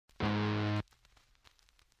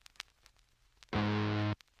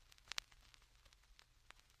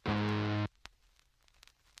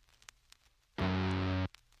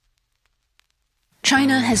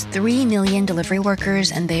China has 3 million delivery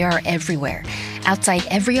workers, and they are everywhere. Outside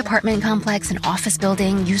every apartment complex and office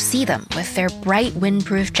building, you see them with their bright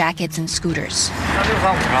windproof jackets and scooters.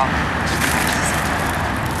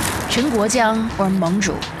 Chen Guojiang, or Meng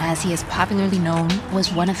Zhu, as he is popularly known,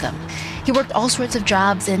 was one of them. He worked all sorts of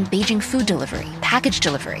jobs in Beijing food delivery, package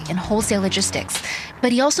delivery, and wholesale logistics.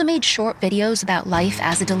 But he also made short videos about life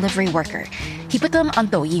as a delivery worker. He put them on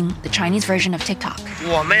Douyin, the Chinese version of TikTok.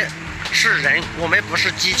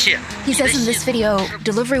 He says in this video,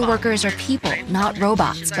 delivery workers are people, not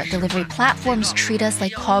robots, but delivery platforms treat us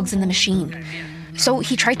like cogs in the machine. So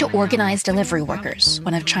he tried to organize delivery workers,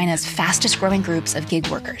 one of China's fastest growing groups of gig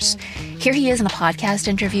workers. Here he is in a podcast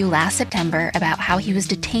interview last September about how he was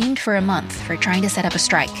detained for a month for trying to set up a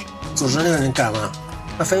strike.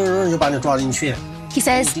 He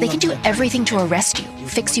says they can do everything to arrest you,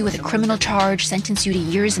 fix you with a criminal charge, sentence you to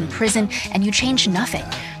years in prison, and you change nothing.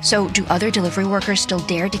 So do other delivery workers still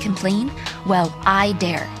dare to complain? Well, I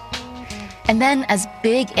dare. And then, as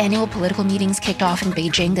big annual political meetings kicked off in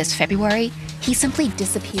Beijing this February, he simply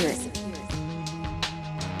disappeared.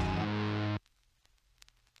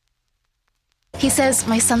 He says,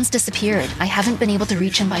 "My son's disappeared. I haven't been able to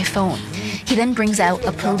reach him by phone." He then brings out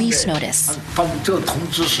a police notice.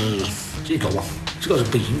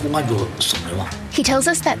 He tells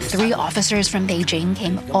us that 3 officers from Beijing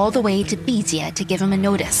came all the way to Bijie to give him a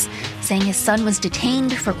notice, saying his son was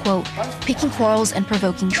detained for, quote, picking quarrels and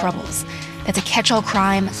provoking troubles. That's a catch-all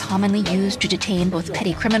crime commonly used to detain both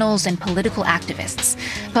petty criminals and political activists.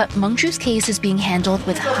 But Meng Zhu's case is being handled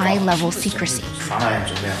with high-level secrecy.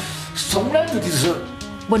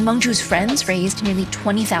 When Meng Zhu's friends raised nearly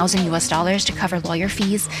 $20,000 to cover lawyer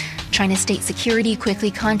fees, China's state security quickly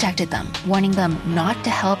contacted them, warning them not to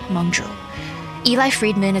help Meng Zhu. Eli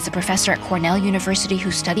Friedman is a professor at Cornell University who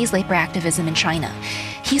studies labor activism in China.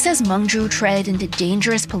 He says Meng Zhu tread into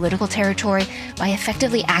dangerous political territory by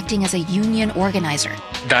effectively acting as a union organizer.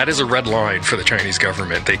 That is a red line for the Chinese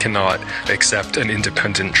government. They cannot accept an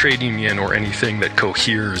independent trade union or anything that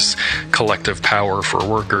coheres collective power for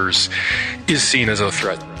workers is seen as a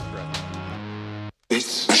threat.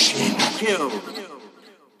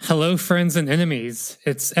 Hello, friends and enemies.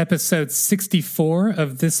 It's episode 64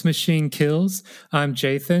 of This Machine Kills. I'm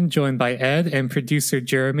Jathan, joined by Ed and producer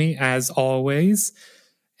Jeremy, as always.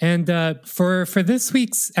 And for this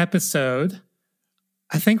week's episode,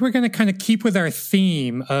 I think we're going to kind of keep with our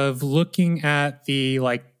theme of looking at the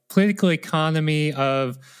political economy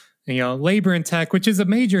of labor and tech, which is a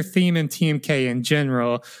major theme in TMK in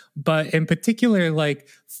general, but in particular,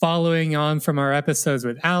 following on from our episodes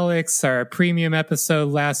with Alex, our premium episode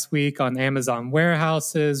last week on Amazon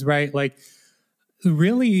warehouses, right?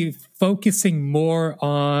 Really focusing more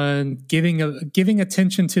on giving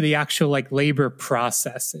attention to the actual labor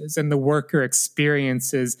processes and the worker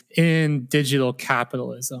experiences in digital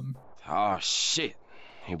capitalism. Oh, shit.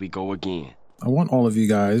 Here we go again. I want all of you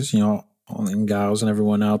guys, and gals and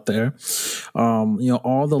everyone out there,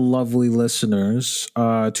 all the lovely listeners,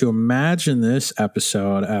 to imagine this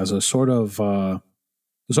episode as a sort of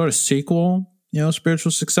sequel,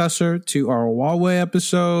 spiritual successor to our Huawei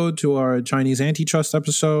episode, to our Chinese antitrust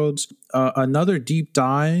episodes, another deep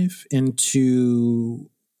dive into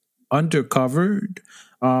undercovered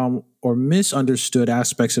or misunderstood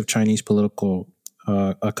aspects of Chinese political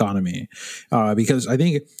economy, because I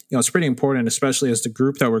think it's pretty important, especially as the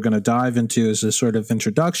group that we're going to dive into is a sort of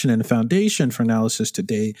introduction and foundation for analysis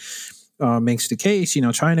today, makes the case.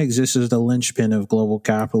 China exists as the linchpin of global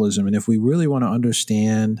capitalism, and if we really want to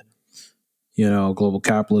understand, global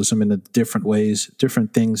capitalism in the different ways,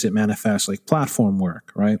 different things it manifests, like platform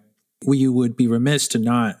work, right? We would be remiss to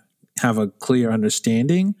not have a clear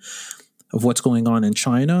understanding of what's going on in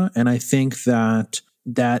China, and I think that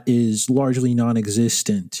is largely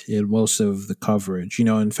non-existent in most of the coverage.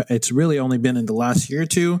 In fact, it's really only been in the last year or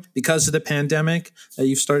two because of the pandemic that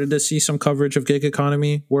you've started to see some coverage of gig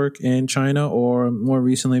economy work in China, or more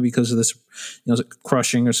recently because of this,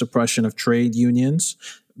 crushing or suppression of trade unions.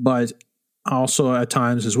 But also at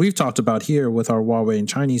times, as we've talked about here with our Huawei and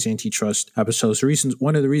Chinese antitrust episodes,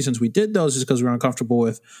 one of the reasons we did those is because we're uncomfortable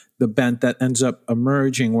with the bent that ends up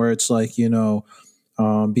emerging, where it's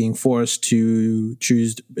being forced to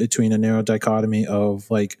choose between a narrow dichotomy of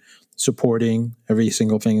supporting every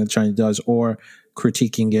single thing that China does or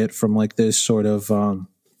critiquing it from this sort of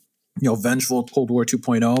vengeful Cold War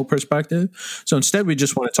 2.0 perspective. So instead, we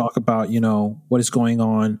just want to talk about what is going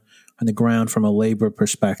on the ground from a labor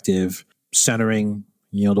perspective, centering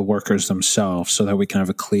the workers themselves, so that we can have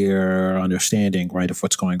a clear understanding, right, of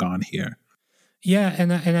what's going on here. Yeah,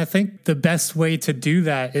 and I think the best way to do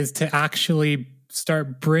that is to actually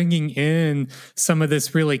start bringing in some of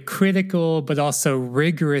this really critical but also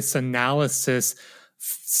rigorous analysis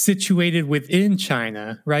situated within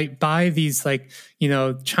China, right? By these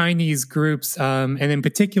Chinese groups. And in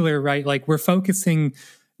particular, right, like we're focusing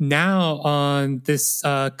now on this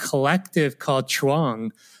collective called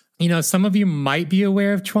Chuang. Some of you might be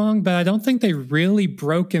aware of Chuang, but I don't think they really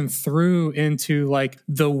broken through into like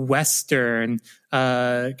the Western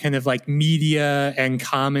kind of like media and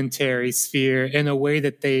commentary sphere in a way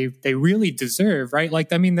that they really deserve, right?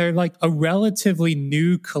 Like, I mean, they're like a relatively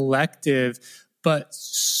new collective, but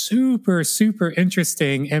super, super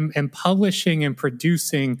interesting and publishing and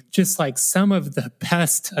producing just like some of the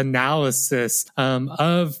best analysis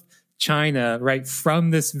of China, right? From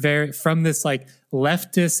this like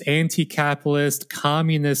leftist, anti-capitalist,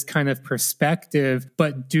 communist kind of perspective,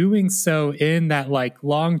 but doing so in that like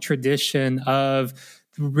long tradition of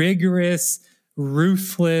rigorous,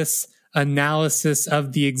 ruthless analysis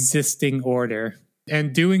of the existing order,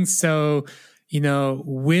 and doing so,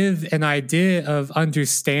 with an idea of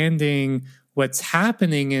understanding what's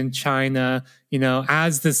happening in China,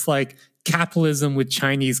 as this like capitalism with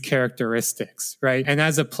Chinese characteristics, right? And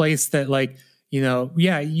as a place that like,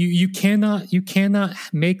 you cannot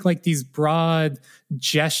make like these broad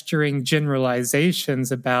gesturing generalizations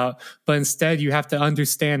about, but instead you have to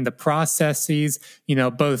understand the processes,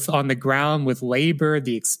 both on the ground with labor,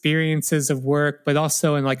 the experiences of work, but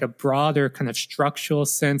also in like a broader kind of structural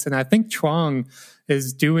sense. And I think Chuang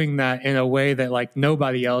is doing that in a way that like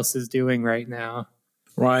nobody else is doing right now.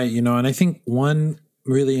 Right. And I think one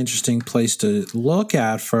really interesting place to look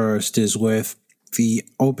at first is with the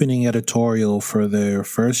opening editorial for their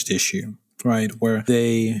first issue, right? Where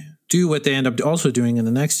they do what they end up also doing in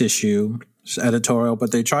the next issue, editorial,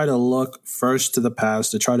 but they try to look first to the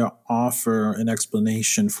past. They try to offer an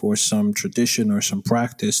explanation for some tradition or some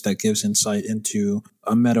practice that gives insight into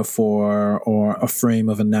a metaphor or a frame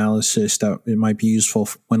of analysis that it might be useful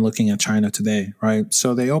when looking at China today, right?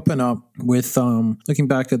 So they open up with looking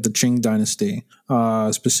back at the Qing dynasty,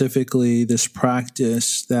 specifically this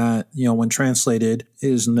practice that, when translated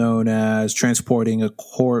is known as transporting a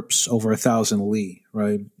corpse over 1,000 li,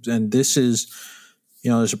 right? And this is,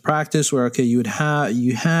 there's a practice where, you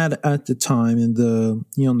had at the time in the,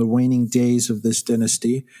 in the waning days of this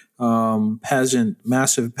dynasty,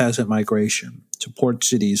 massive peasant migration to port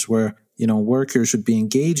cities where, workers would be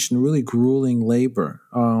engaged in really grueling labor.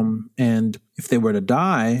 And if they were to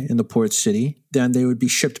die in the port city, then they would be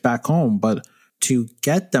shipped back home. But to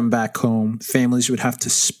get them back home, families would have to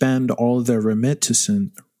spend all of their remittances.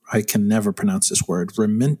 I can never pronounce this word.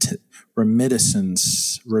 Remittances.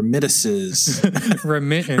 Remittances.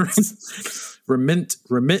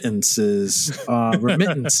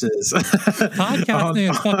 Podcasting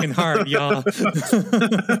is fucking hard, y'all.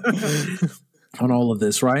 On all of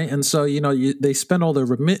this, right? And so, they spend all their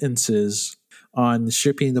remittances on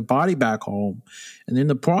shipping the body back home. And in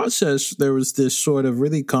the process, there was this sort of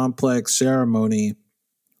really complex ceremony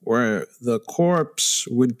where the corpse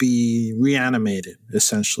would be reanimated,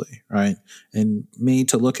 essentially, right? And made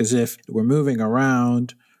to look as if we're moving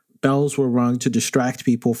around. Bells were rung to distract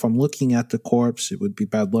people from looking at the corpse. It would be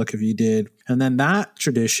bad luck if you did. And then that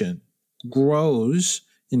tradition grows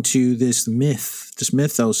into this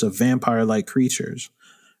mythos of vampire-like creatures.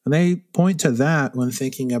 And they point to that when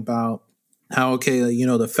thinking about how,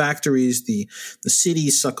 the factories, the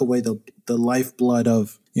cities suck away the lifeblood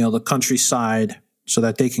of, the countryside so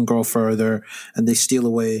that they can grow further, and they steal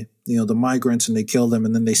away, the migrants, and they kill them,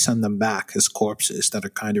 and then they send them back as corpses that are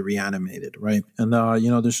kind of reanimated, right? And,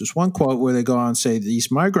 there's this one quote where they go on and say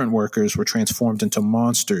these migrant workers were transformed into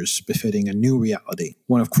monsters befitting a new reality,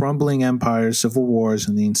 one of crumbling empires, civil wars,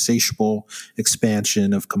 and the insatiable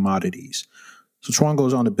expansion of commodities. So Chuang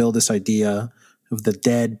goes on to build this idea of the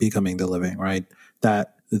dead becoming the living, right?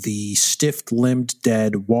 That the stiff-limbed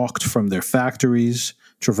dead walked from their factories,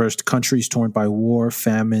 traversed countries torn by war,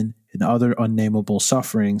 famine, and other unnameable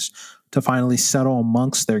sufferings to finally settle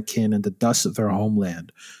amongst their kin in the dust of their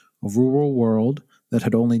homeland, a rural world that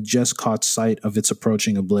had only just caught sight of its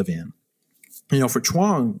approaching oblivion. For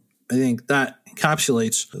Chuang, I think that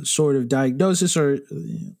encapsulates a sort of diagnosis or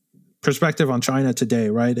perspective on China today,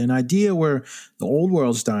 right? An idea where the old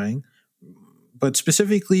world's dying, but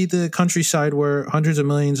specifically the countryside where hundreds of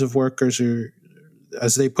millions of workers are,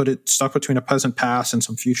 as they put it, stuck between a pleasant past and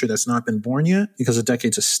some future that's not been born yet because of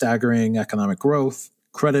decades of staggering economic growth,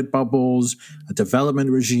 credit bubbles, a development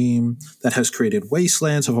regime that has created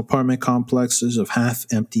wastelands of apartment complexes, of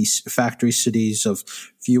half-empty factory cities, of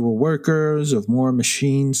fewer workers, of more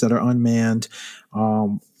machines that are unmanned.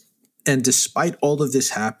 And And despite all of this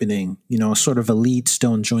happening, a sort of elite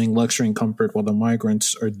still enjoying luxury and comfort while the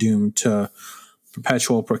migrants are doomed to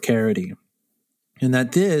perpetual precarity. And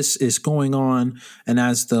that this is going on, and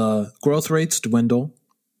as the growth rates dwindle,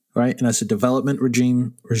 right, and as the development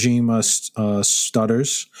regime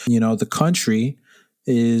stutters, the country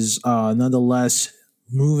is nonetheless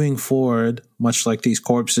moving forward, much like these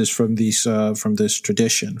corpses from this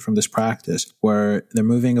tradition, from this practice, where they're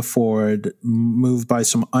moving forward, moved by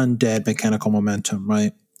some undead mechanical momentum,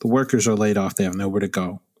 right? The workers are laid off; they have nowhere to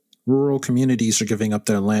go. Rural communities are giving up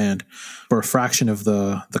their land for a fraction of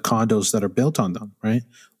the condos that are built on them, right?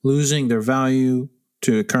 Losing their value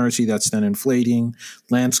to a currency that's then inflating,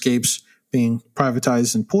 landscapes being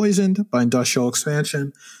privatized and poisoned by industrial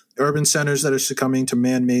expansion, urban centers that are succumbing to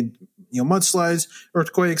man-made mudslides,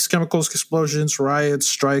 earthquakes, chemicals, explosions, riots,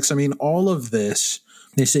 strikes. I mean, all of this,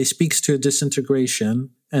 they say, speaks to a disintegration,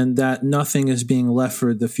 and that nothing is being left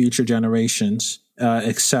for the future generations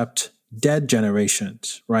except dead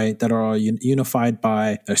generations, right, that are all unified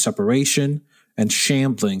by their separation and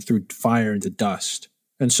shambling through fire into dust.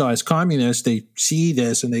 And so as communists, they see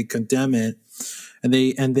this and they condemn it. And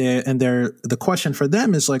the question for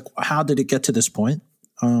them is like, how did it get to this point?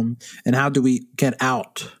 And how do we get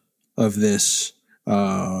out of this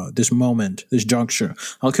moment, this juncture?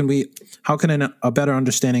 How can a better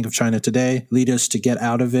understanding of China today lead us to get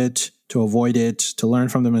out of it, to avoid it, to learn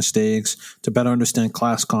from the mistakes, to better understand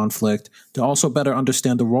class conflict, to also better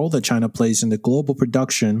understand the role that China plays in the global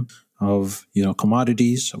production of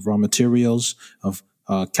commodities, of raw materials, of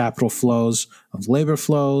capital flows, of labor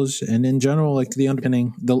flows, and in general, like the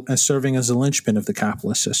underpinning, serving as a linchpin of the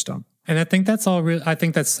capitalist system. And I think that's all real. I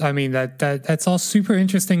think that's all super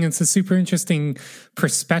interesting. It's a super interesting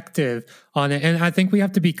perspective on it. And I think we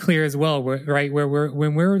have to be clear as well, right?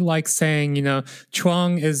 When we're like saying,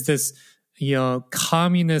 Chuang is this,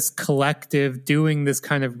 communist collective doing this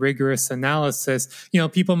kind of rigorous analysis,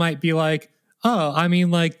 people might be like, oh, I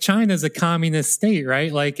mean, like China's a communist state,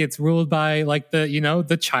 right? Like it's ruled by like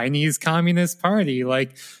the Chinese Communist Party.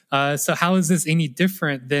 Like, so how is this any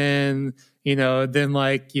different than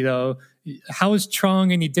how is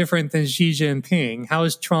Chuang any different than Xi Jinping? How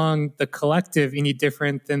is Chuang the collective any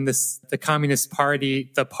different than the Communist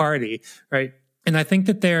Party, the party, right? And I think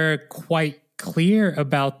that they're quite clear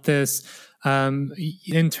about this.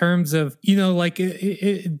 In terms of,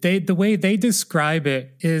 the way they describe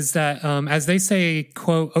it is that, as they say,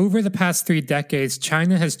 quote, over the past 3 decades,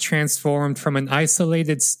 China has transformed from an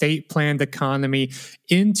isolated state-planned economy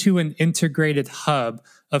into an integrated hub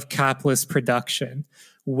of capitalist production.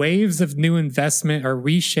 Waves of new investment are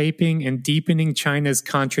reshaping and deepening China's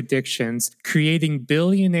contradictions, creating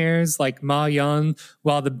billionaires like Ma Yan,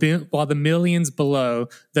 while the millions below,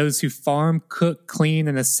 those who farm, cook, clean,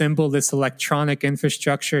 and assemble this electronic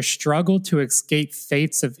infrastructure, struggle to escape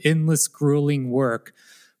fates of endless grueling work.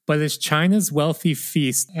 But as China's wealthy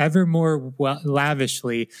feast ever more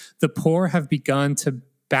lavishly, the poor have begun to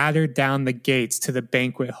batter down the gates to the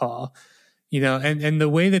banquet hall. And the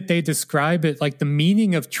way that they describe it, like the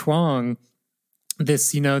meaning of Chuang,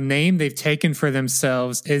 this, name they've taken for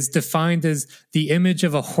themselves, is defined as the image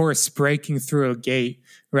of a horse breaking through a gate,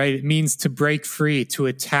 right? It means to break free, to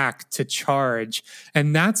attack, to charge.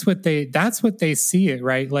 And that's what they see it,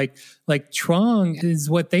 right? Like Chuang is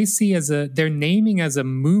what they see they're naming as a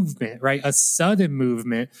movement, right? A sudden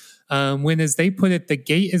movement. When, as they put it, the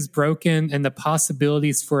gate is broken and the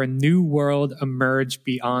possibilities for a new world emerge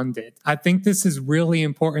beyond it. I think this is really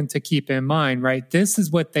important to keep in mind, right? This is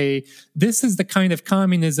the kind of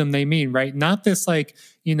communism they mean, right? Not this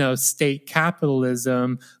state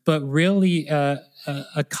capitalism, but really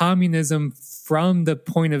a communism from the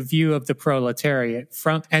point of view of the proletariat,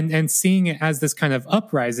 and seeing it as this kind of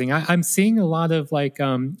uprising. I'm seeing a lot of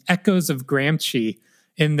echoes of Gramsci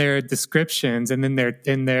in their descriptions and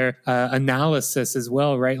in their analysis as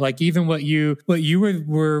well, right? Like even what you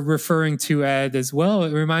were referring to, Ed, as well.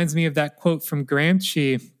 It reminds me of that quote from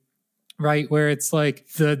Gramsci, right, where it's like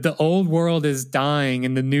the old world is dying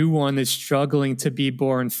and the new one is struggling to be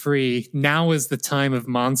born free. Now is the time of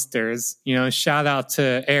monsters. Shout out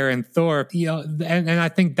to Aaron Thorpe. And I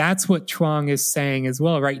think that's what Chuang is saying as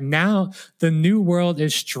well. Right now, the new world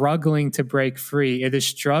is struggling to break free. It is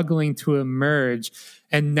struggling to emerge.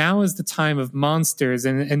 And now is the time of monsters.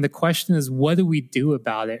 And the question is, what do we do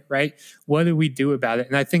about it, right? What do we do about it?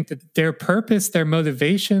 And I think that their purpose, their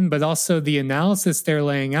motivation, but also the analysis they're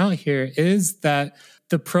laying out here is that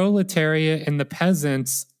the proletariat and the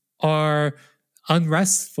peasants are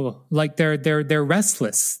unrestful. Like they're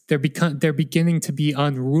restless. They're beginning to be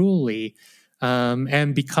unruly.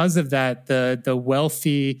 And because of that, the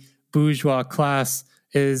wealthy bourgeois class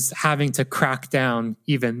is having to crack down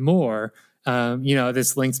even more.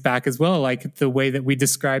 This links back as well, like the way that we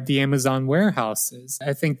describe the Amazon warehouses.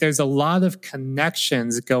 I think there's a lot of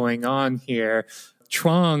connections going on here.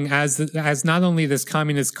 Chuang, as not only this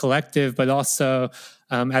communist collective, but also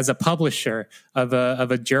as a publisher of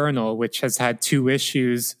a journal, which has had 2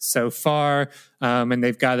 issues so far, and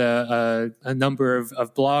they've got a number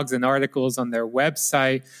of blogs and articles on their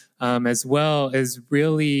website as well, is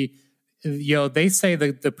really, they say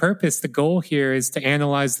the goal here is to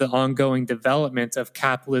analyze the ongoing development of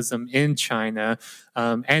capitalism in China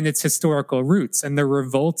and its historical roots and the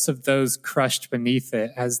revolts of those crushed beneath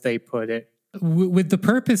it, as they put it. With the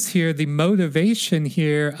purpose here, the motivation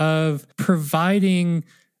here of providing,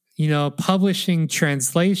 publishing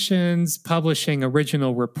translations, publishing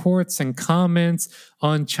original reports and comments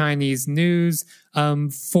on Chinese news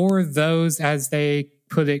for those, as they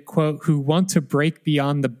put it, quote, who want to break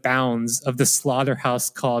beyond the bounds of the slaughterhouse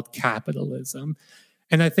called capitalism.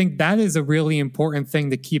 And I think that is a really important thing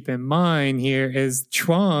to keep in mind here is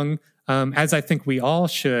Chuang, as I think we all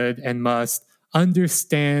should and must,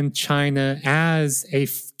 understand China as a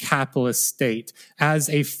capitalist state, as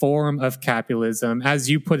a form of capitalism, as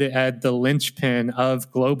you put it, Ed, the linchpin of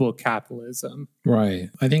global capitalism. Right.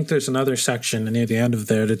 I think there's another section near the end of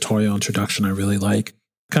the editorial introduction I really like.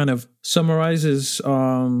 Kind of summarizes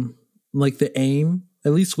the aim,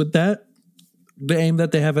 at least with that, the aim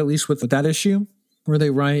that they have, at least with that issue, where they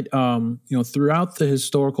write, throughout the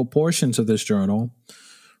historical portions of this journal,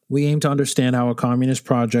 we aim to understand how a communist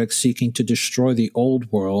project seeking to destroy the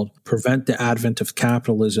old world, prevent the advent of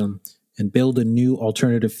capitalism, and build a new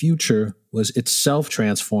alternative future was itself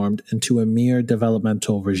transformed into a mere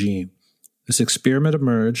developmental regime. This experiment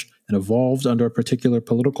emerged and evolved under a particular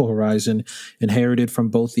political horizon inherited from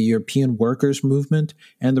both the European workers' movement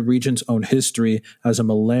and the region's own history as a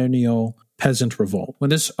millennial peasant revolt. When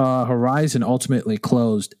this horizon ultimately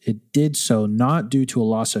closed, it did so not due to a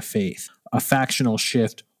loss of faith, a factional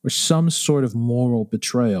shift, or some sort of moral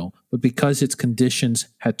betrayal, but because its conditions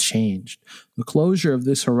had changed. The closure of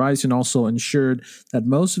this horizon also ensured that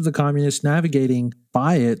most of the communists navigating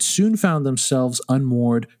by it soon found themselves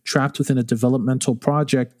unmoored, trapped within a developmental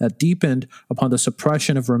project that deepened upon the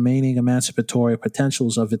suppression of remaining emancipatory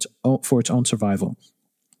potentials for its own survival.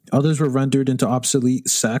 Others were rendered into obsolete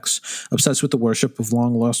sects, obsessed with the worship of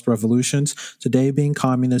long-lost revolutions. Today, being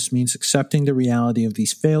communist means accepting the reality of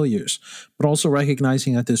these failures, but also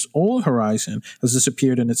recognizing that this old horizon has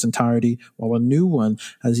disappeared in its entirety, while a new one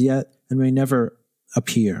has yet and may never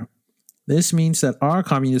appear. This means that our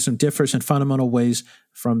communism differs in fundamental ways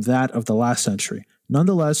from that of the last century.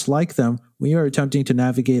 Nonetheless, like them, we are attempting to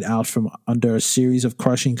navigate out from under a series of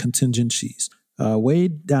crushing contingencies.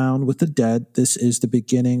 Weighed down with the dead, this is the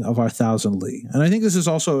beginning of our 1,000 li. And I think this is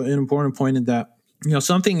also an important point in that,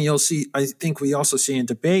 something you'll see, I think we also see in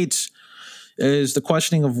debates, is the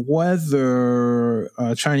questioning of whether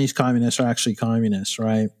Chinese communists are actually communists,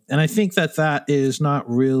 right? And I think that is not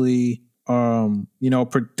really,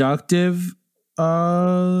 productive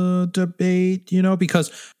debate,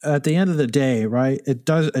 because at the end of the day, right, it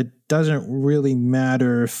doesn't really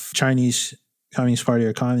matter if Communist Party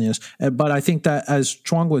or communists, but I think that, as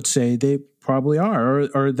Chuang would say, they probably are,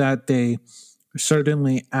 or that they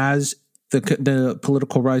certainly, as the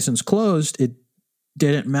political horizons closed, it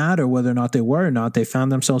didn't matter whether or not they were or not. They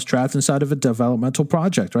found themselves trapped inside of a developmental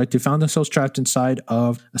project, right? They found themselves trapped inside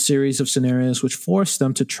of a series of scenarios which forced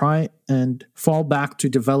them to try and fall back to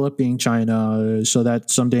developing China so that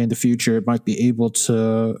someday in the future it might be able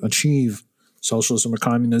to achieve socialism or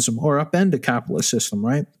communism or upend the capitalist system,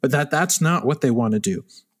 right? But that's not what they want to do.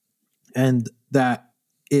 And that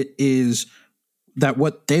it is that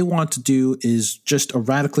what they want to do is just a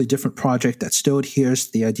radically different project that still adheres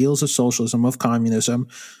to the ideals of socialism, of communism,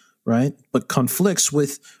 right? But conflicts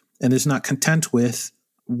with and is not content with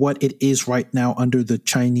what it is right now under the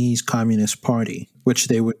Chinese Communist Party, which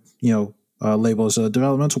they would, label as a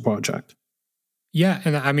developmental project. Yeah,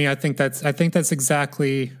 and I think that's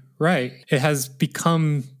exactly right. It has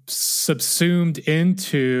become subsumed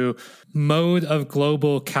into mode of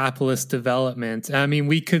global capitalist development. I mean,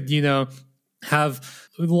 we could, have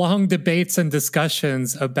long debates and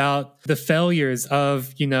discussions about the failures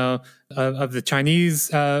of the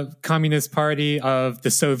Chinese Communist Party, of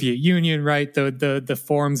the Soviet Union, right? The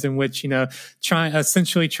forms in which,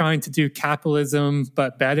 essentially trying to do capitalism,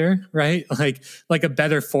 but better, right? Like a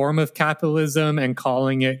better form of capitalism and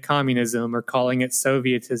calling it communism or calling it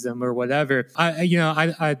Sovietism or whatever.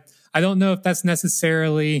 I don't know if that's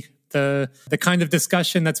necessarily the kind of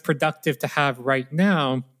discussion that's productive to have right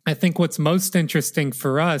now. I think what's most interesting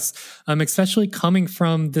for us, especially coming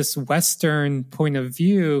from this Western point of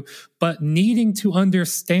view, but needing to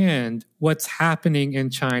understand what's happening in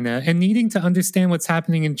China and needing to understand what's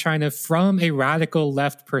happening in China from a radical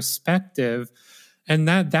left perspective. And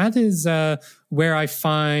that is where I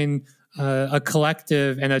find a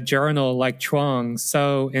collective and a journal like Chuang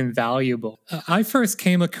so invaluable. I first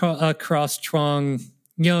came across Chuang,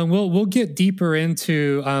 and we'll get deeper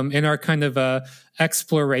into in our kind of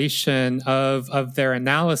exploration of their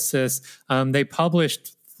analysis. They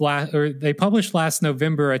published last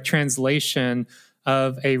November a translation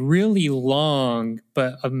of a really long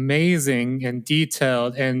but amazing and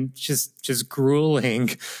detailed and just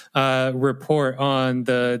grueling report on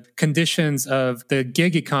the conditions of the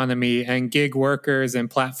gig economy and gig workers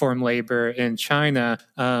and platform labor in China.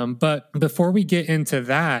 But before we get into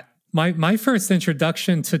that, my first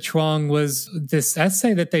introduction to Chuang was this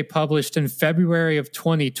essay that they published in February of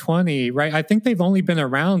 2020, right? I think they've only been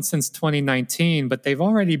around since 2019, but they've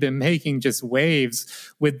already been making just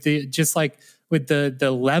waves with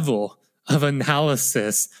the level of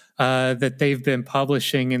analysis that they've been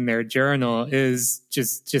publishing in their journal is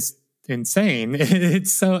just insane.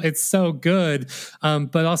 It's so good,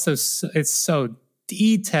 but also it's so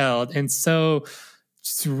detailed and so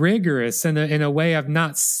just rigorous in a way I've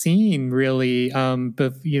not seen really,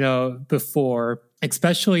 before,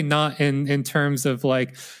 especially not in terms of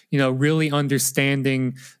really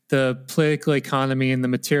understanding the political economy and the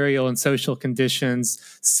material and social conditions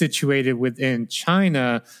situated within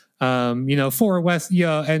China, for West,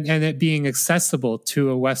 and it being accessible to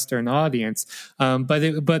a Western audience.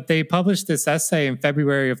 But they published this essay in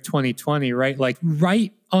February of 2020, right? Like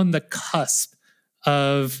right on the cusp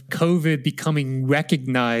of COVID becoming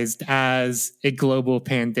recognized as a global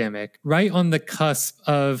pandemic, right on the cusp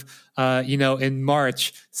of, in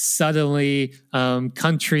March, suddenly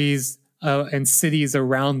countries and cities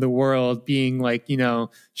around the world being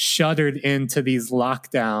shuttered into these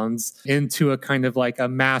lockdowns, into a kind of like a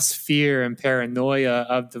mass fear and paranoia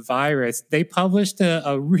of the virus. They published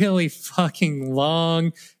a really fucking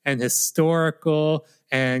long and historical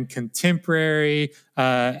and contemporary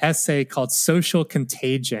essay called Social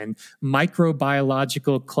Contagion,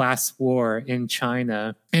 Microbiological Class War in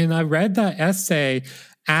China. And I read that essay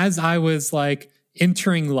as I was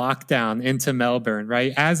entering lockdown into Melbourne,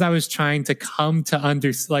 right? As I was trying to come to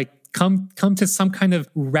come to some kind of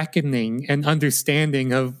reckoning and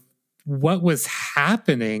understanding of what was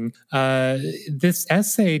happening. This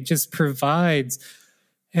essay just provides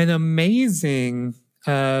an amazing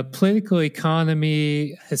political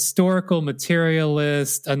economy, historical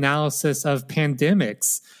materialist analysis of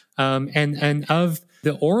pandemics, and of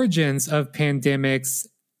the origins of pandemics,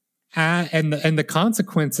 and the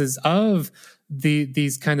consequences of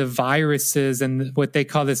these kind of viruses and what they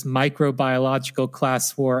call this microbiological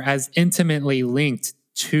class war as intimately linked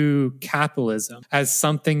to capitalism, as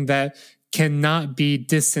something that cannot be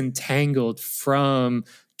disentangled from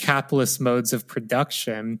capitalist modes of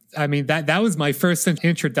production. I mean, that was my first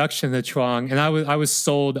introduction to Chuang, and I was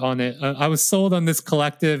sold on it. I was sold on this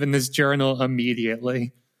collective and this journal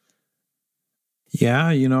immediately. Yeah,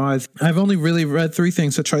 I've only really read three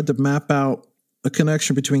things. I tried to map out a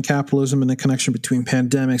connection between capitalism and a connection between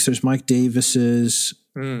pandemics. There's Mike Davis's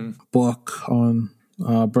book on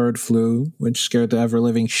bird flu, which scared the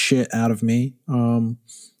ever-living shit out of me.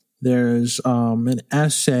 There's an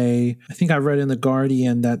essay I think I read in The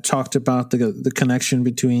Guardian that talked about the connection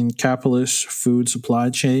between capitalist food supply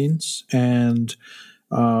chains and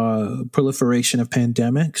proliferation of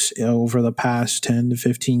pandemics over the past 10 to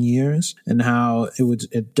 15 years, and how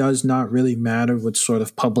it does not really matter what sort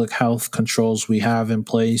of public health controls we have in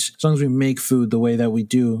place. As long as we make food the way that we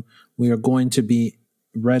do, we are going to be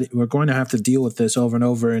ready. We're going to have to deal with this over and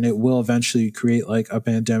over, and it will eventually create like a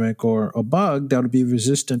pandemic or a bug that would be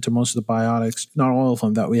resistant to most of the biotics, not all of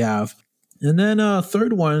them that we have. And then a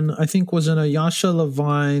third one, I think, was in a Yasha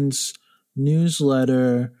Levine's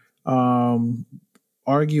newsletter,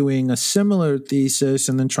 arguing a similar thesis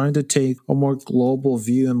and then trying to take a more global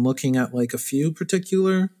view and looking at like a few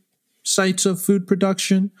particular sites of food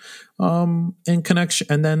production in connection,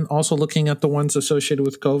 and then also looking at the ones associated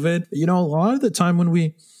with COVID. A lot of the time when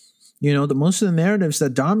we, most of the narratives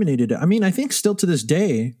that dominated it, I mean, I think still to this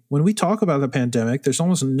day, when we talk about the pandemic, there's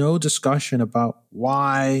almost no discussion about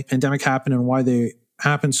why pandemic happened and why they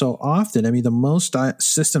happen so often. I mean, the most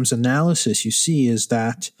systems analysis you see is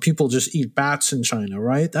that people just eat bats in China,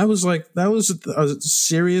 right? That was a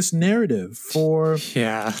serious narrative for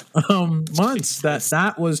months.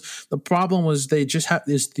 That was the problem. Was they just have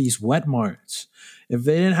these wet marts If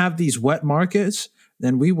they didn't have these wet markets,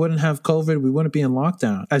 then we wouldn't have COVID. We wouldn't be in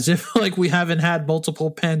lockdown. As if like we haven't had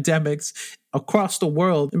multiple pandemics across the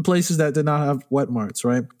world in places that did not have wet markets,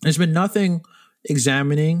 right? There's been nothing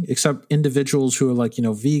examining except individuals who are like,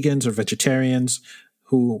 vegans or vegetarians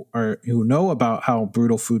who know about how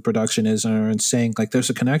brutal food production is and saying like there's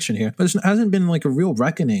a connection here. But there hasn't been like a real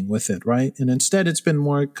reckoning with it, right? And instead it's been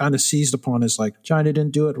more kind of seized upon as like China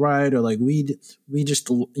didn't do it right, or like we just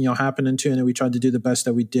happened into it and we tried to do the best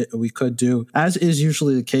that we could do, as is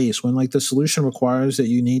usually the case when like the solution requires that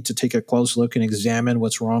you need to take a close look and examine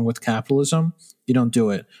what's wrong with capitalism. You don't do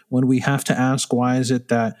it. When we have to ask why is it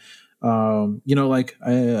that one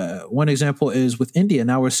example is with India.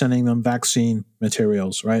 Now we're sending them vaccine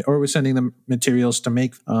materials, right? Or we're sending them materials to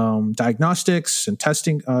make diagnostics and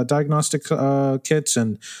testing, diagnostic kits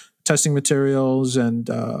and testing materials and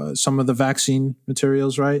some of the vaccine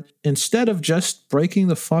materials, right? Instead of just breaking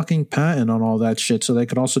the fucking patent on all that shit so they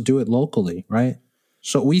could also do it locally, right?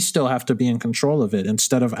 So we still have to be in control of it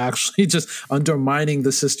instead of actually just undermining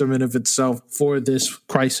the system in of itself for this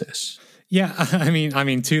crisis. Yeah, I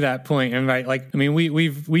mean, to that point, and right, like, I mean,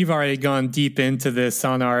 we've already gone deep into this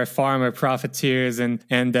on our pharma profiteers and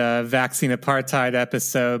vaccine apartheid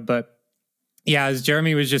episode, but yeah, as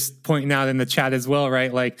Jeremy was just pointing out in the chat as well,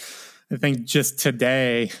 right? Like, I think just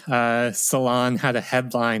today, Salon had a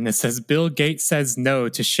headline that says Bill Gates says no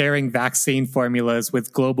to sharing vaccine formulas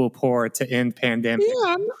with global poor to end pandemic.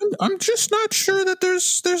 Yeah, I'm just not sure that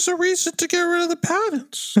there's a reason to get rid of the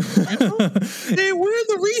patents. We're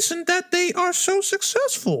the reason that they are so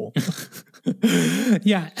successful.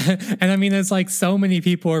 Yeah, and I mean, it's like so many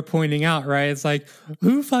people are pointing out, right? It's like,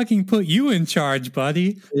 who fucking put you in charge,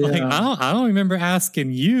 buddy? Yeah. Like, I don't remember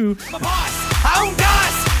asking you. I'm a boss. I own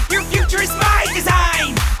DOS. Your future is my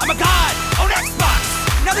design. I'm a god on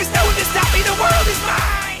Xbox. Now there's no one to stop me. The world is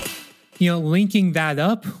mine. Linking that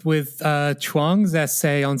up with Chuang's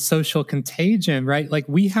essay on social contagion, right? Like,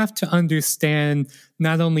 we have to understand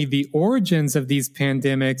not only the origins of these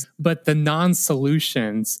pandemics, but the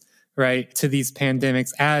non-solutions, right, to these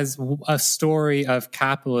pandemics as a story of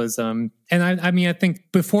capitalism. And I mean, I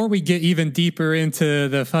think before we get even deeper into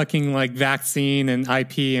the fucking like vaccine and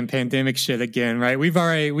IP and pandemic shit again, right? We've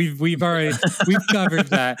covered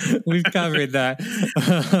that. We've covered that.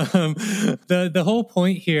 The whole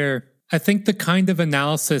point here, I think the kind of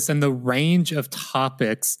analysis and the range of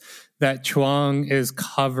topics that Chuang is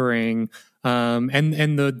covering,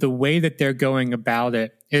 and the way that they're going about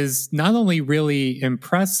it is not only really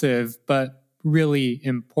impressive, but really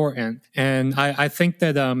important. And I think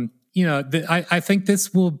that, I think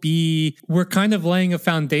this will be, we're kind of laying a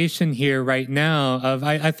foundation here right now of,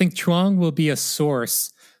 I think Chuang will be a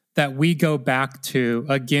source that we go back to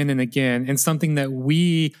again and again, and something that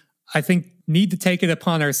we, I think, need to take it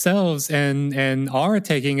upon ourselves and are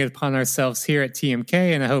taking it upon ourselves here at TMK,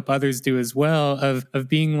 and I hope others do as well, of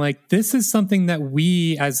being like, this is something that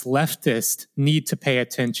we as leftists need to pay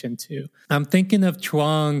attention to. I'm thinking of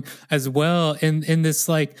Chuang as well in this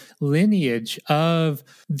like lineage of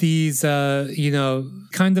these,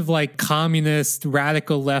 kind of like communist,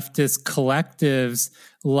 radical leftist collectives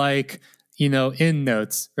like,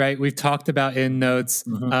 EndNotes, right? We've talked about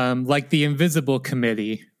EndNotes, like the Invisible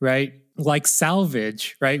Committee, right? Like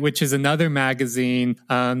Salvage, right, which is another magazine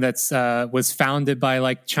that's was founded by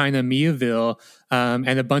like China Miéville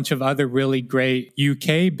and a bunch of other really great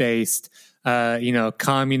UK-based,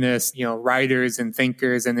 communist, writers and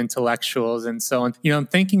thinkers and intellectuals and so on. I'm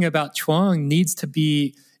thinking about Chuang needs to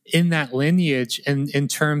be in that lineage and in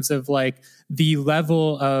terms of like the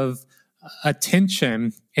level of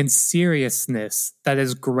attention and seriousness that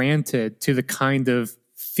is granted to the kind of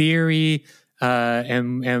theory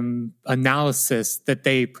and analysis that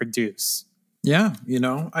they produce. Yeah,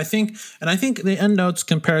 I think the EndNotes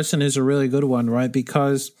comparison is a really good one, right?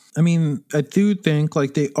 Because, I mean, I do think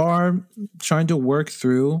like they are trying to work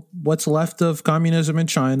through what's left of communism in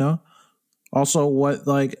China, also what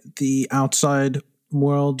like the outside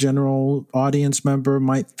world general audience member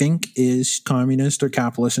might think is communist or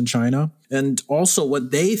capitalist in China, and also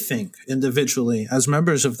what they think individually as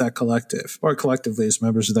members of that collective, or collectively as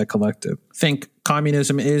members of that collective, think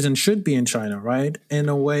communism is and should be in China, right? In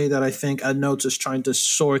a way that I think EndNotes is trying to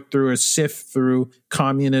sort through or sift through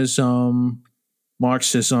communism,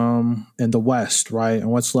 Marxism, and the West, right?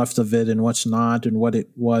 And what's left of it and what's not, and what it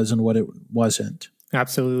was and what it wasn't.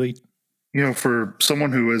 Absolutely. For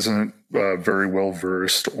someone who isn't very well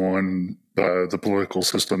versed on the political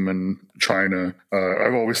system in China,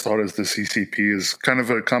 I've always thought of the CCP as kind of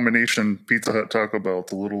a combination Pizza Hut, Taco Bell,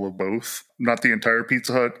 it's a little of both. Not the entire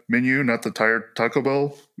Pizza Hut menu, not the entire Taco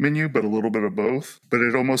Bell menu, but a little bit of both. But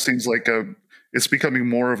it almost seems like it's becoming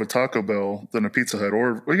more of a Taco Bell than a Pizza Hut,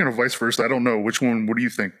 or vice versa. I don't know which one. What do you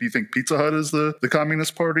think? Do you think Pizza Hut is the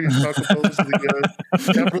Communist Party and Taco Bell is the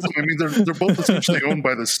capitalism? I mean, they're both essentially owned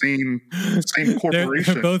by the same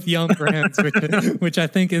corporation. They're both Yum brands, which I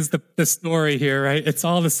think is the story here, right? It's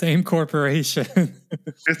all the same corporation.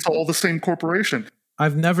 It's all the same corporation.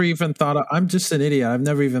 I've never even thought I'm just an idiot. I've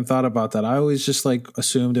never even thought about that. I always just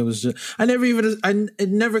assumed it was just, it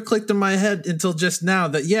never clicked in my head until just now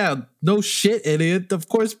that, no shit, idiot. Of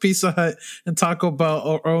course, Pizza Hut and Taco Bell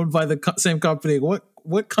are owned by the same company.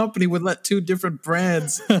 What company would let two different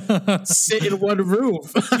brands sit in one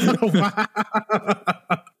roof? I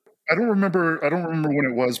don't remember when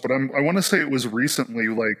it was, but I want to say it was recently,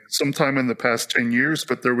 like sometime in the past 10 years,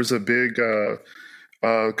 but there was a big,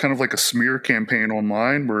 kind of like a smear campaign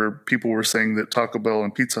online where people were saying that Taco Bell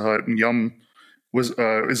and Pizza Hut and Yum is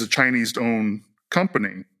a Chinese-owned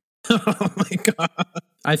company. Oh my god!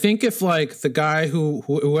 I think if the guy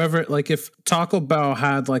whoever if Taco Bell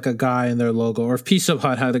had a guy in their logo, or if Pizza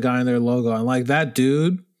Hut had a guy in their logo, and that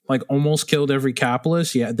dude almost killed every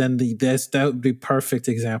capitalist, then that would be perfect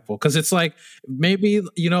example, because it's maybe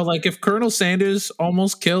if Colonel Sanders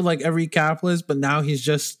almost killed every capitalist, but now he's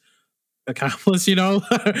just a capitalist,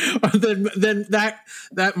 then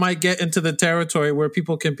that might get into the territory where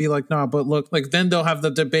people can be nah, but look, then they'll have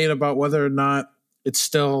the debate about whether or not it's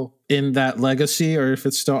still in that legacy, or if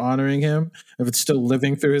it's still honoring him, if it's still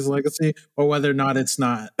living through his legacy, or whether or not it's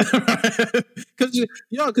not. Because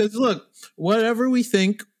look, whatever we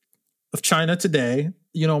think of China today,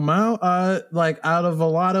 Mao, out of a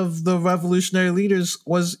lot of the revolutionary leaders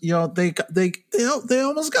was, they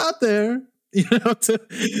almost got there. They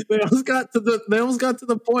almost got to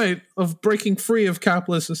the point of breaking free of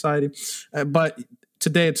capitalist society, but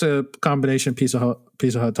today it's a combination Pizza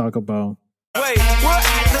Hut, Taco Bell. Wait, we're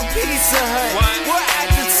at the Pizza Hut. What? We're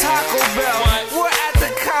at the Taco Bell. What? We're at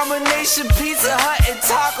the combination Pizza Hut and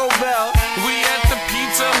Taco Bell. We at the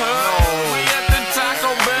Pizza Hut. No. We at the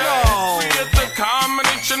Taco Bell. No. We at the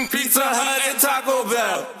combination Pizza Hut and Taco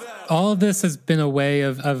Bell. All of this has been a way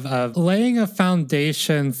of laying a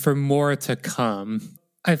foundation for more to come.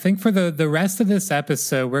 I think for the rest of this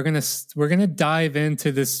episode, we're gonna dive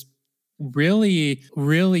into this really,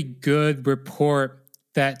 really good report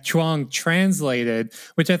that Chuang translated,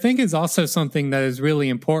 which I think is also something that is really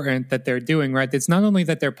important that they're doing, right? It's not only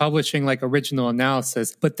that they're publishing original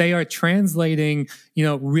analysis, but they are translating,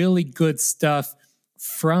 really good stuff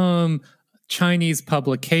from Chinese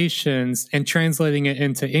publications and translating it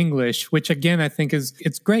into English, which again, I think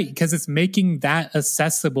it's great because it's making that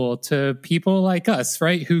accessible to people like us,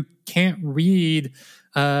 right? Who can't read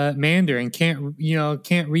Mandarin, can't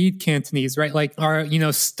read Cantonese, right?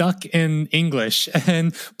 Are, stuck in English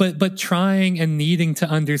but trying and needing to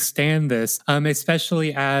understand this,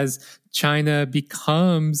 especially as China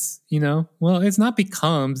becomes, it's not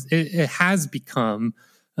becomes, it has become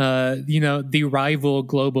the rival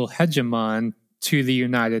global hegemon to the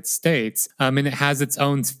United States. And it has its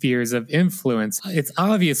own spheres of influence. It's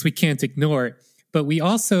obvious we can't ignore it, but we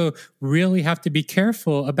also really have to be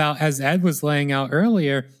careful about, as Ed was laying out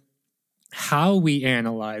earlier, how we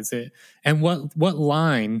analyze it and what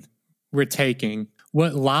line we're taking,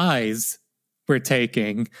 what lies we're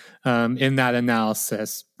taking in that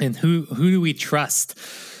analysis, and who do we trust.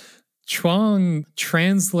 Chuang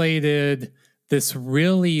translated this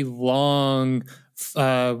really long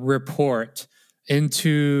report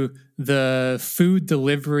into the food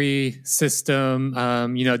delivery system,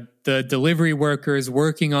 the delivery workers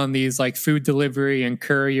working on these food delivery and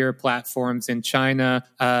courier platforms in China,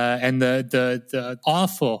 and the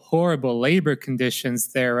awful, horrible labor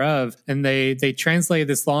conditions thereof. And they translated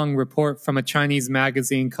this long report from a Chinese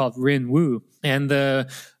magazine called Rinwu. And the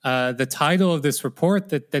title of this report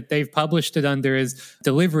that they've published it under is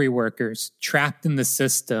Delivery Workers Trapped in the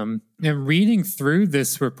System. And reading through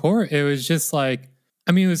this report, it was just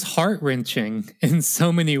it was heart-wrenching in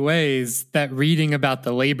so many ways that reading about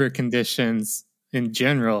the labor conditions in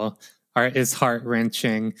general is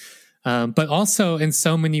heart-wrenching, but also in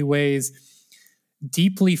so many ways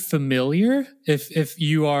deeply familiar if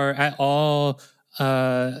you are at all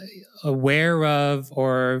aware of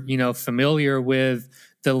or familiar with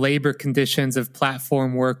the labor conditions of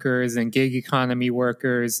platform workers and gig economy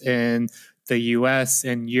workers in the US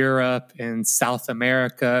and Europe and South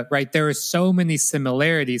America, right? There are so many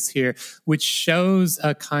similarities here, which shows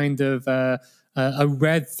a kind of a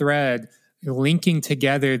red thread linking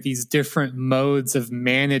together these different modes of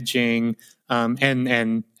managing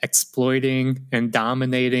and exploiting and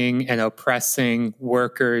dominating and oppressing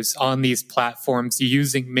workers on these platforms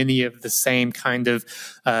using many of the same kind of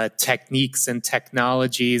techniques and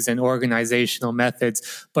technologies and organizational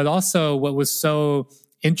methods. But also what was so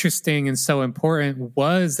interesting and so important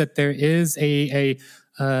was that there is a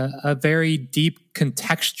very deep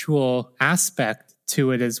contextual aspect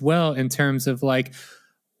to it as well, in terms of like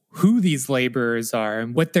who these laborers are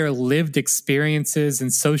and what their lived experiences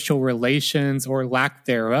and social relations or lack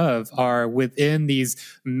thereof are within these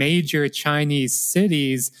major Chinese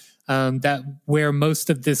cities, that where most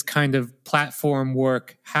of this kind of platform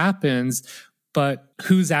work happens. But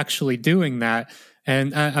who's actually doing that?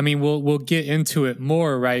 And I mean, we'll get into it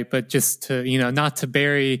more, right? But just to, not to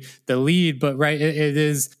bury the lead, but right, it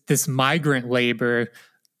is this migrant labor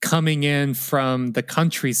coming in from the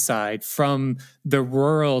countryside, from the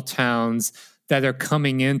rural towns that are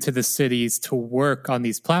coming into the cities to work on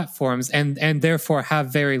these platforms, and therefore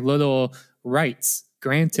have very little rights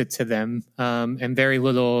granted to them, and very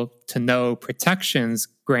little to no protections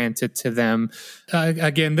granted to them.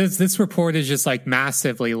 Again, this report is just like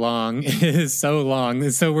massively long. It is so long.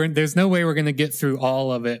 And so there's no way we're going to get through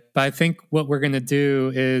all of it. But I think what we're going to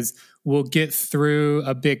do is we'll get through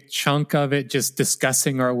a big chunk of it, just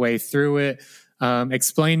discussing our way through it,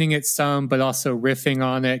 explaining it some, but also riffing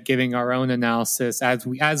on it, giving our own analysis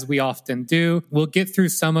as we often do. We'll get through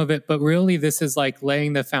some of it, but really this is like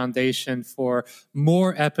laying the foundation for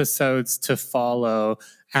more episodes to follow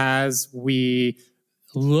as we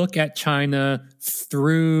look at China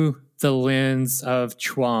through the lens of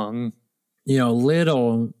Chuang.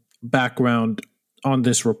 Little background on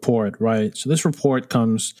this report, right? So this report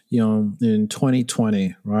comes, in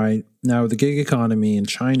 2020, right? Now, the gig economy in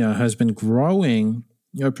China has been growing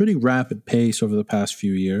at a pretty rapid pace over the past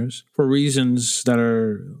few years for reasons that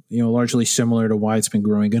are, largely similar to why it's been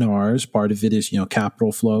growing in ours. Part of it is,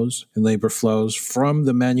 capital flows and labor flows from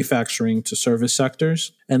the manufacturing to service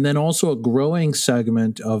sectors. And then also a growing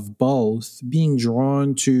segment of both being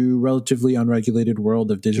drawn to relatively unregulated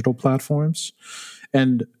world of digital platforms.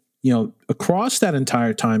 And across that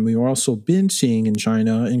entire time, we've also been seeing in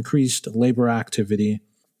China increased labor activity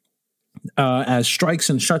as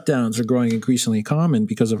strikes and shutdowns are growing increasingly common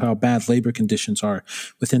because of how bad labor conditions are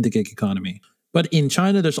within the gig economy. But in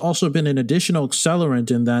China, there's also been an additional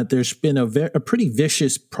accelerant in that there's been a pretty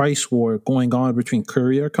vicious price war going on between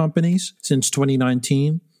courier companies since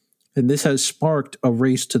 2019. And this has sparked a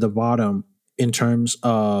race to the bottom in terms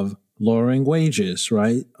of lowering wages,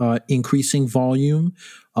 right? Increasing volume,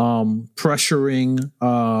 pressuring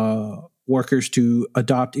workers to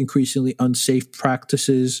adopt increasingly unsafe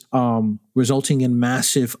practices, resulting in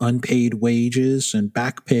massive unpaid wages and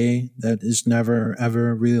back pay that is never,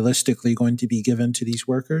 ever realistically going to be given to these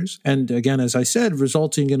workers. And again, as I said,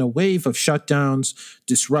 resulting in a wave of shutdowns,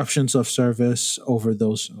 disruptions of service over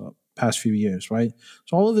those past few years, right?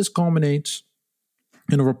 So all of this culminates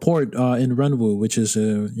in a report in Renwu, which is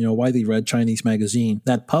a widely read Chinese magazine,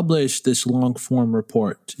 that published this long-form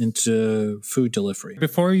report into food delivery.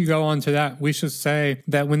 Before you go on to that, we should say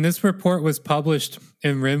that when this report was published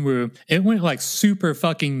in Renwu, it went like super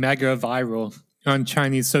fucking mega viral on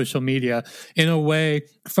Chinese social media in a way.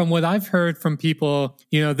 From what I've heard from people,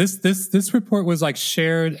 this report was like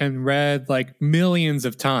shared and read like millions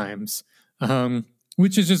of times.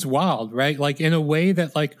 Which is just wild, right? Like in a way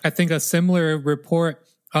that like I think a similar report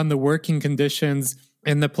on the working conditions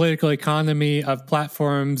and the political economy of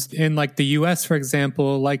platforms in like the US, for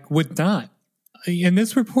example, like would not. And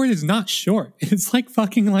this report is not short. It's like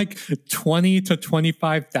fucking like 20 to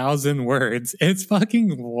 25,000 words. It's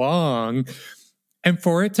fucking long. And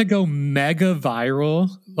for it to go mega viral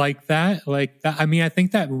like that, I mean, I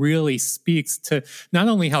think that really speaks to not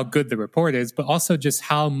only how good the report is, but also just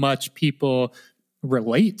how much people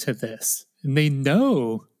relate to this, and they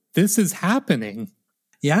know this is happening.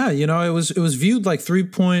 Yeah, it was viewed like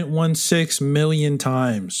 3.16 million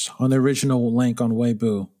times on the original link on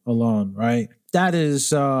Weibo alone, right? That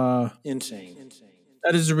is insane.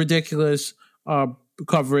 That is a ridiculous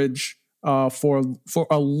coverage for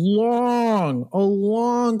a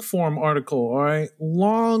long form article, all right?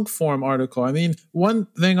 Long form article. I mean, one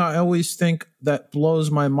thing I always think that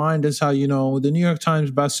blows my mind is how, the New York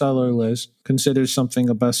Times bestseller list considers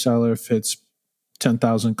something a bestseller if it's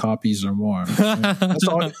 10,000 copies or more. Right? That's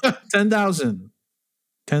all, 10,000,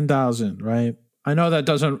 right? I know that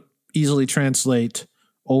doesn't easily translate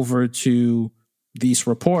over to these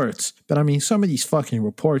reports, but I mean, some of these fucking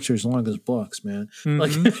reports are as long as books, man. Mm-hmm.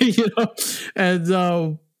 Like,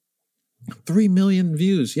 and 3 million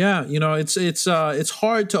views. Yeah, it's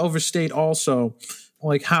hard to overstate also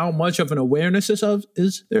like how much of an awareness there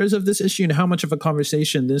is of this issue, and how much of a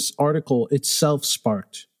conversation this article itself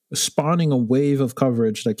sparked, spawning a wave of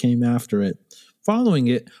coverage that came after it, following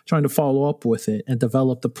it, trying to follow up with it and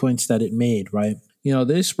develop the points that it made, right? You know,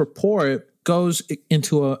 this report goes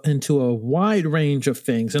into a wide range of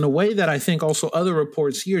things in a way that I think also other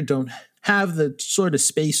reports here don't have the sort of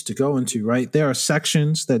space to go into, right? There are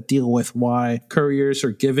sections that deal with why couriers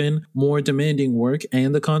are given more demanding work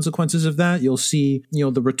and the consequences of that. You'll see, you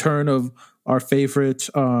know, the return of our favorite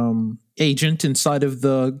agent inside of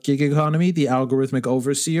the gig economy, the algorithmic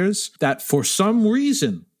overseers, that for some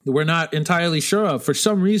reason, we're not entirely sure of. For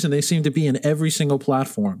some reason, they seem to be in every single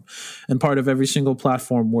platform and part of every single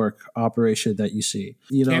platform work operation that you see.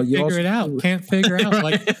 You know, Can't figure out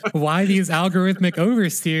like why these algorithmic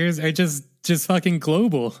overseers are just fucking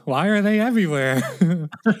global. Why are they everywhere?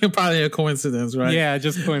 Probably a coincidence, right? Yeah,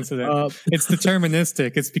 just coincidence. It's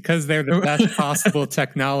deterministic. It's because they're the best possible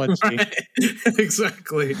technology. Right.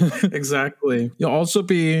 Exactly. You'll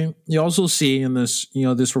also see in this, you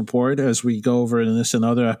know, this report, as we go over in this and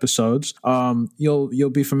other episodes, you'll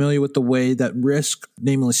be familiar with the way that risk,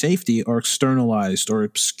 namely safety, are externalized or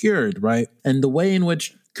obscured, right? And the way in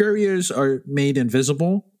which couriers are made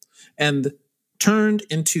invisible and turned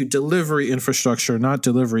into delivery infrastructure, not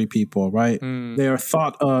delivery people, right? They are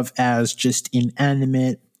thought of as just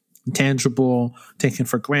inanimate, intangible, taken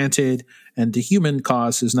for granted, and the human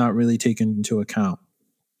cost is not really taken into account.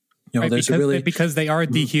 You know, right, because they are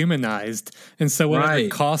dehumanized, and so whatever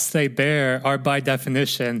costs they bear are by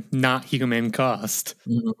definition not human cost.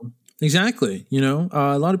 Mm-hmm. Exactly. You know,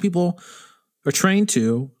 a lot of people are trained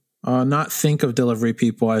to not think of delivery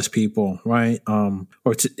people as people, right?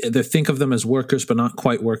 Or they think of them as workers, but not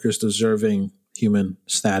quite workers deserving human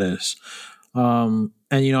status. And,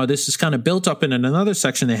 you know, this is kind of built up in another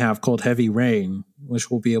section they have called Heavy Rain,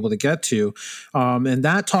 which we'll be able to get to. And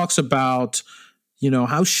that talks about, you know,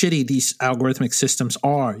 how shitty these algorithmic systems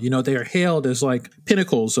are. You know, they are hailed as like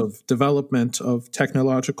pinnacles of development of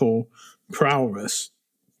technological prowess.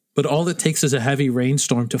 But all it takes is a heavy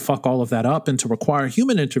rainstorm to fuck all of that up and to require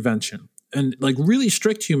human intervention, and like really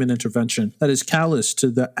strict human intervention that is callous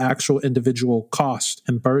to the actual individual cost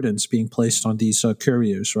and burdens being placed on these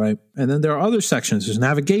couriers, right? And then there are other sections. There's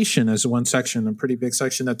navigation as one section, a pretty big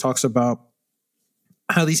section that talks about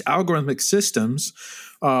how these algorithmic systems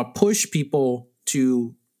push people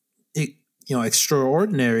to, you know,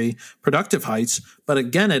 extraordinary productive heights, but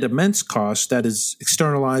again at immense cost that is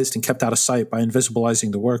externalized and kept out of sight by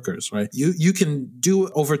invisibilizing the workers, right? You can do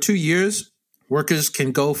over 2 years, workers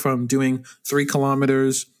can go from doing 3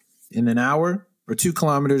 kilometers in an hour or 2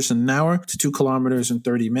 kilometers in an hour to 2 kilometers in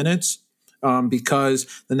 30 minutes because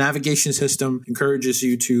the navigation system encourages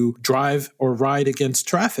you to drive or ride against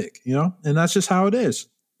traffic, you know, and that's just how it is.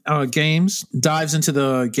 Games dives into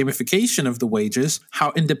the gamification of the wages,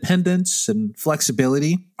 how independence and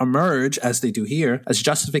flexibility emerge, as they do here, as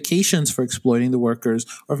justifications for exploiting the workers,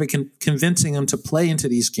 or for convincing them to play into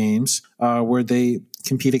these games where they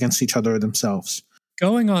compete against each other themselves.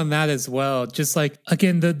 Going on that as well, just like,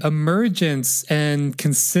 again, the emergence and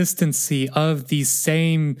consistency of these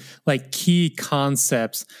same like key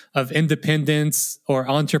concepts of independence or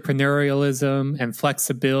entrepreneurialism and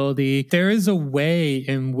flexibility. There is a way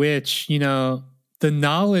in which, you know, the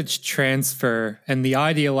knowledge transfer and the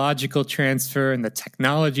ideological transfer and the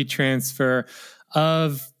technology transfer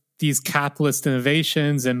of these capitalist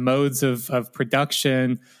innovations and modes of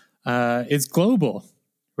production is global.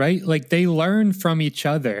 Right? Like they learn from each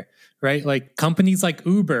other, right? Like companies like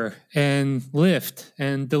Uber and Lyft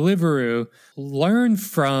and Deliveroo learn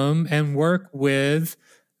from and work with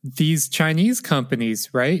these Chinese companies,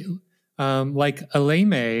 right? Like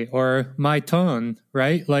Aleme or Maiton,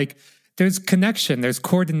 right? Like there's connection, there's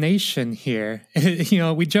coordination here. You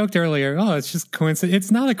know, we joked earlier, oh, it's just coincidence.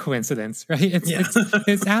 It's not a coincidence, right?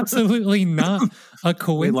 It's absolutely not a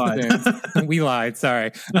coincidence. We lied,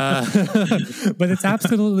 sorry. But it's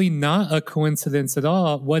absolutely not a coincidence at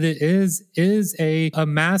all. What it is a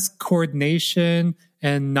mass coordination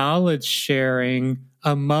and knowledge sharing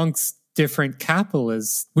amongst different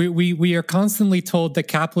capitalists. We are constantly told that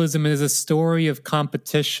capitalism is a story of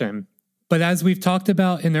competition. But as we've talked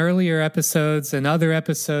about in earlier episodes and other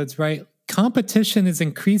episodes, right, competition is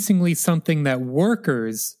increasingly something that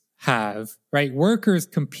workers have, right? Workers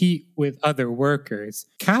compete with other workers.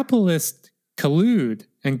 Capitalists collude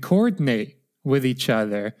and coordinate with each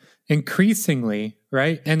other increasingly,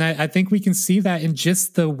 right? And I think we can see that in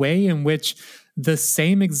just the way in which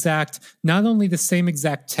not only the same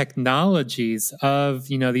exact technologies of,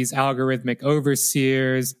 these algorithmic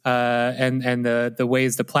overseers and the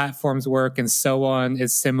ways the platforms work and so on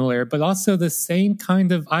is similar, but also the same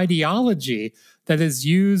kind of ideology that is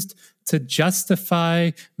used to justify,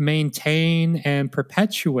 maintain, and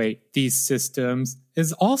perpetuate these systems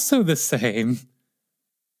is also the same.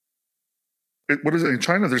 What is it in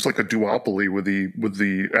China? There's like a duopoly with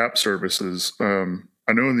the app services.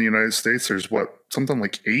 I know in the United States there's something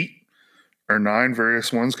like 8 or 9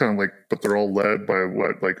 various ones, kind of like, but they're all led by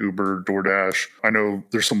like Uber, DoorDash. I know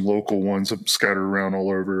there's some local ones scattered around all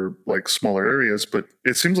over like smaller areas, but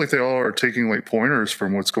it seems like they all are taking like pointers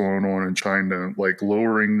from what's going on in China, like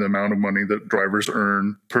lowering the amount of money that drivers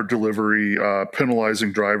earn per delivery,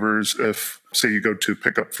 penalizing drivers if, say, you go to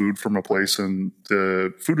pick up food from a place and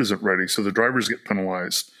the food isn't ready, so the drivers get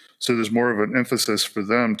penalized. So there's more of an emphasis for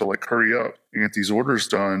them to like hurry up and get these orders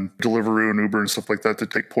done. Deliveroo and Uber and stuff like that to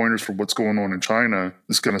take pointers for what's going on in China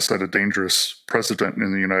is going to set a dangerous precedent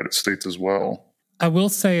in the United States as well. I will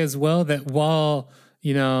say as well that while,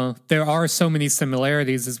 there are so many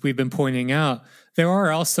similarities, as we've been pointing out, there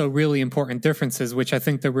are also really important differences, which I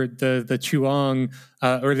think the Chuang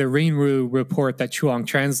or the Rinru report that Chuang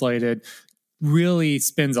translated really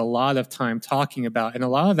spends a lot of time talking about. And a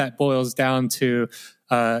lot of that boils down to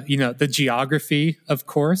the geography, of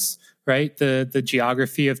course, right? The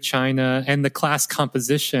geography of China and the class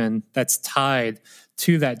composition that's tied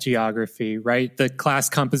to that geography, right? The class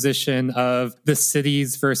composition of the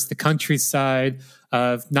cities versus the countryside,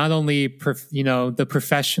 of not only, the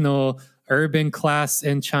professional urban class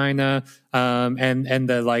in China, and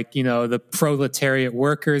the the proletariat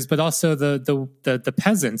workers, but also the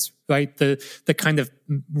peasants, right? The kind of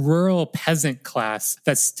rural peasant class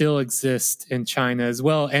that still exists in China as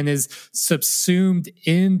well, and is subsumed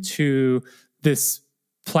into this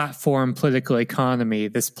platform political economy,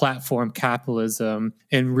 this platform capitalism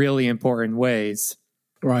in really important ways.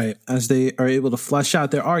 Right. As they are able to flesh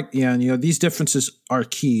out these differences are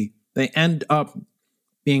key. They end up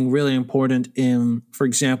being really important in, for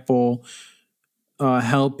example,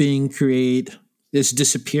 helping create this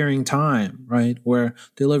disappearing time, right? Where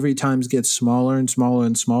delivery times get smaller and smaller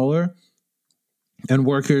and smaller, and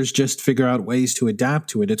workers just figure out ways to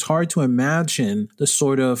adapt to it. It's hard to imagine the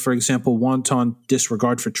sort of, for example, wanton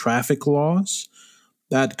disregard for traffic laws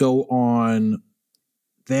that go on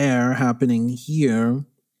there happening here,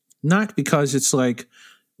 not because it's like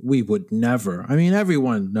we would never. I mean,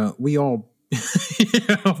 everyone, we all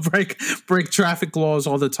break traffic laws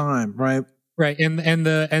all the time, right? Right,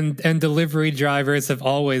 and delivery drivers have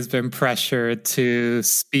always been pressured to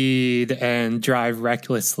speed and drive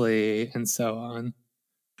recklessly and so on.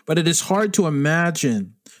 But it is hard to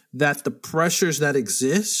imagine that the pressures that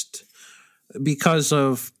exist because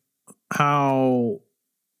of how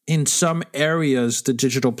in some areas the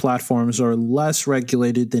digital platforms are less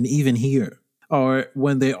regulated than even here. Or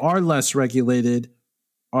when they are less regulated,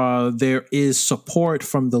 there is support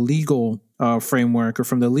from the legal framework or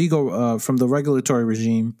from the regulatory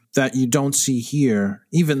regime that you don't see here,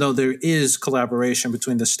 even though there is collaboration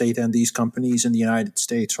between the state and these companies in the United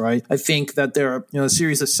States, right? I think that there are a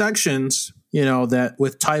series of sections, that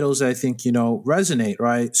with titles that I think, resonate,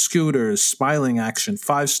 right? Scooters, Smiling Action,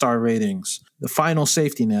 5-star ratings, the final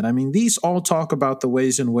safety net. I mean, these all talk about the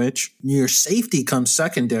ways in which your safety comes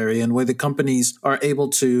secondary and where the companies are able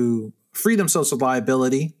to free themselves of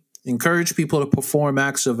liability, encourage people to perform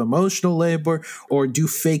acts of emotional labor or do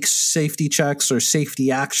fake safety checks or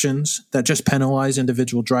safety actions that just penalize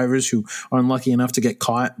individual drivers who are unlucky enough to get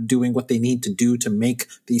caught doing what they need to do to make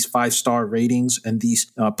these 5-star ratings and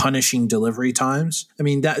these punishing delivery times. I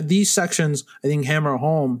mean, these sections, I think, hammer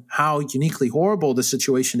home how uniquely horrible the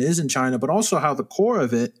situation is in China, but also how the core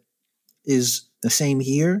of it is the same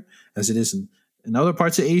here as it is in other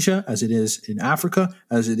parts of Asia, as it is in Africa,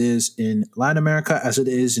 as it is in Latin America, as it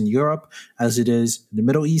is in Europe, as it is in the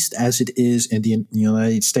Middle East, as it is in the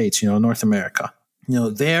United States, North America.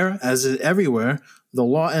 There, as everywhere, the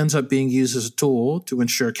law ends up being used as a tool to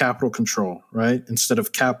ensure capital control, right? Instead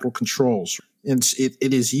of capital controls. It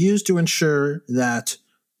is used to ensure that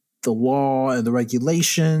the law and the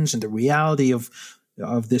regulations and the reality of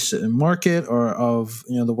this market or of,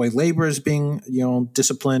 the way labor is being,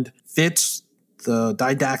 disciplined fits the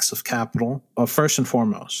didactics of capital first and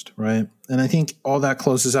foremost, right? And I think all that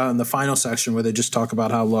closes out in the final section where they just talk about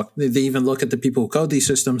how, they even look at the people who code these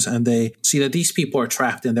systems and they see that these people are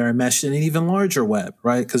trapped and they're enmeshed in an even larger web,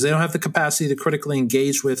 right? Because they don't have the capacity to critically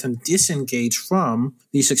engage with and disengage from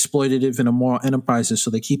these exploitative and immoral enterprises. So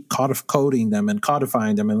they keep coding them and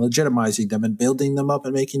codifying them and legitimizing them and building them up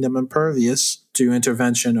and making them impervious to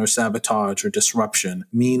intervention or sabotage or disruption.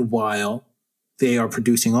 Meanwhile, they are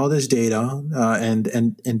producing all this data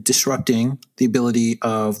and disrupting the ability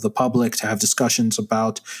of the public to have discussions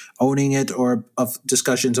about owning it, or of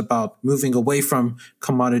discussions about moving away from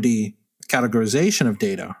commodity categorization of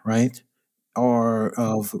data, right? Or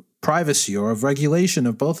of privacy or of regulation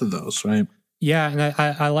of both of those, right? Yeah, and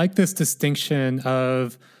I like this distinction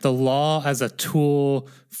of the law as a tool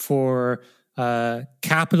for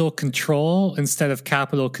capital control instead of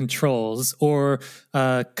capital controls, or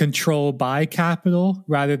control by capital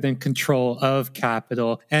rather than control of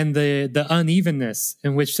capital, and the unevenness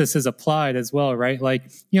in which this is applied as well, right?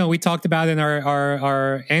 Like, we talked about in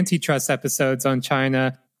our antitrust episodes on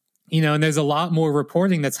China, and there's a lot more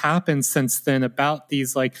reporting that's happened since then about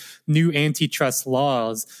these like new antitrust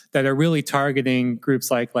laws that are really targeting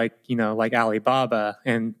groups like Alibaba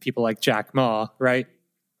and people like Jack Ma, right?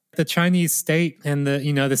 The Chinese state and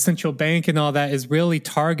the central bank and all that is really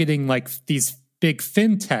targeting like these big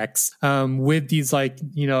fintechs with these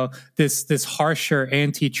this harsher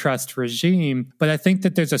antitrust regime. But I think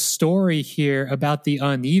that there's a story here about the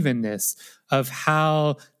unevenness of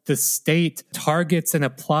how the state targets and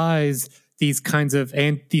applies these kinds of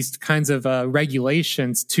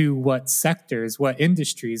regulations to what sectors, what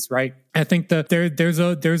industries, right? I think that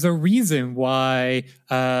there's a reason why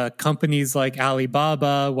companies like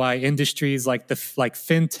Alibaba, why industries like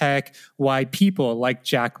fintech, why people like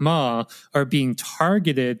Jack Ma are being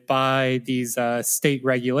targeted by these state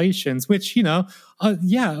regulations, which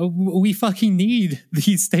we fucking need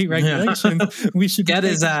these state regulations. We should get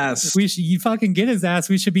his ass. You fucking get his ass.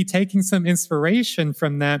 We should be taking some inspiration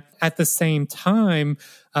from that. At the same time,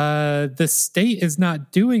 the state is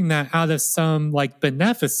not doing that out of some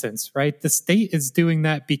beneficence, right? The state is doing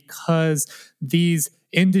that because these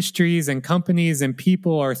industries and companies and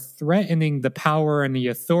people are threatening the power and the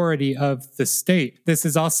authority of the state. This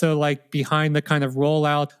is also behind the kind of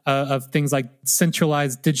rollout of things like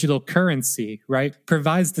centralized digital currency, right?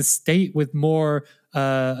 Provides the state with more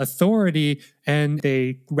authority, and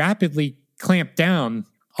they rapidly clamp down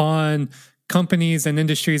on companies and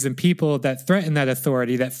industries and people that threaten that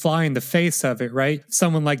authority, that fly in the face of it, right?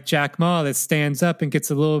 Someone like Jack Ma that stands up and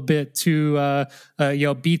gets a little bit too,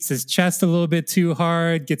 beats his chest a little bit too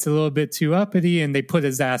hard, gets a little bit too uppity, and they put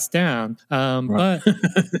his ass down. Right. But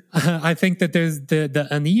I think that there's the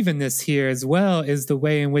unevenness here as well, is the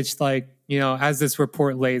way in which, as this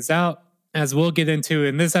report lays out, as we'll get into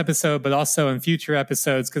in this episode, but also in future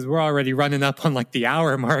episodes, because we're already running up on the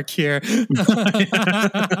hour mark here.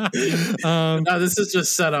 No, this is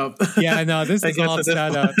just set up. Yeah, no, this is all set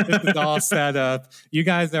up. This is all set up. You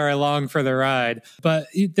guys are along for the ride. But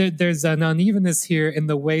there's an unevenness here in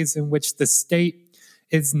the ways in which the state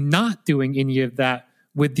is not doing any of that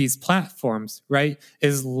with these platforms, right?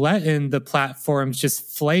 Is letting the platforms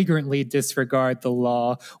just flagrantly disregard the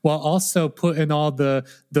law, while also putting all the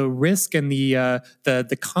risk and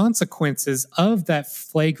the consequences of that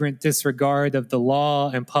flagrant disregard of the law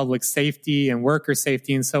and public safety and worker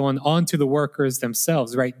safety and so on onto the workers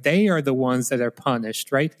themselves, right? They are the ones that are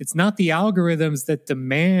punished, right? It's not the algorithms that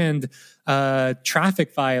demand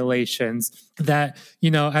traffic violations that,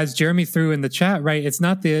 as Jeremy threw in the chat, right? It's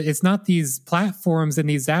not these platforms and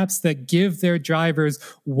these apps that give their drivers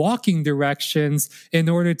walking directions in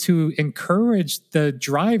order to encourage the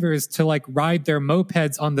drivers to ride their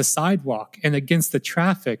mopeds on the sidewalk and against the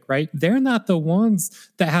traffic, right? They're not the ones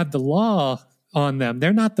that have the law on them.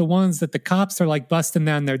 They're not the ones that the cops are busting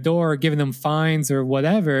down their door or giving them fines or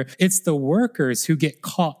whatever. It's the workers who get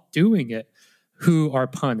caught doing it who are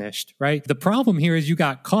punished, right? The problem here is you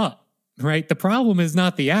got caught, right? The problem is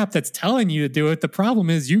not the app that's telling you to do it. The problem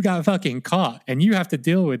is you got fucking caught, and you have to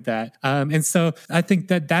deal with that. And so I think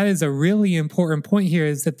that is a really important point here,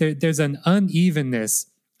 is that there's an unevenness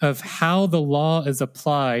of how the law is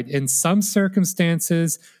applied in some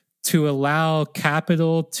circumstances to allow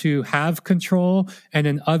capital to have control, and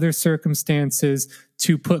in other circumstances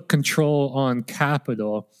to put control on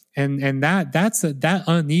capital. And that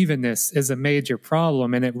unevenness is a major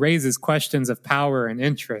problem, and it raises questions of power and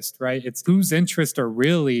interest, right? It's whose interests are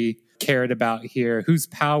really cared about here, whose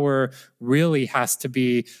power really has to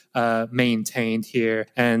be maintained here.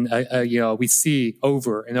 And we see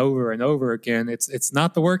over and over and over again, it's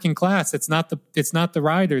not the working class, it's not the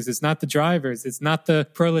riders, it's not the drivers, it's not the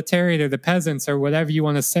proletariat or the peasants or whatever you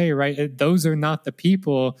want to say, right? Those are not the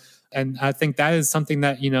people. And I think that is something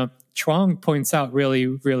that Chuang points out really,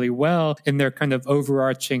 really well in their kind of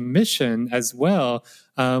overarching mission as well,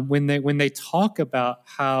 when they talk about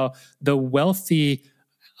how the wealthy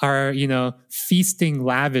are, feasting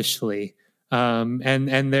lavishly,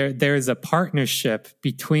 and there is a partnership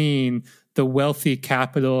between the wealthy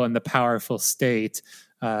capital and the powerful state.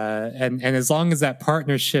 And as long as that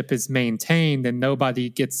partnership is maintained and nobody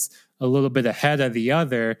gets a little bit ahead of the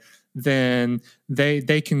other, then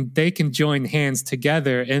they can join hands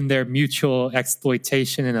together in their mutual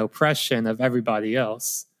exploitation and oppression of everybody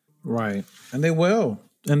else. Right. And they will.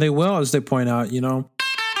 And they will, as they point out,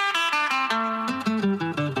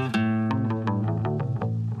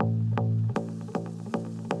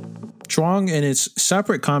 Chuang, in its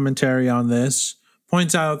separate commentary on this,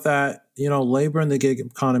 points out that, labor in the gig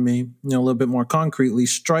economy, a little bit more concretely,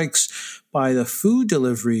 strikes by the food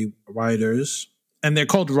delivery riders, and they're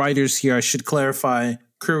called riders here. I should clarify,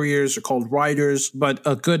 couriers are called riders, but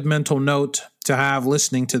a good mental note to have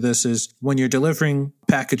listening to this is when you're delivering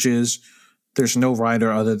packages, there's no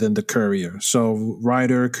rider other than the courier. So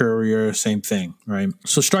rider, courier, same thing, right?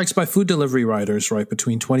 So strikes by food delivery riders, right,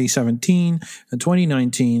 between 2017 and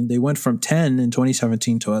 2019, they went from 10 in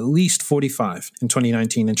 2017 to at least 45 in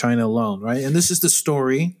 2019 in China alone, right? And this is the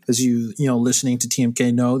story, as you listening to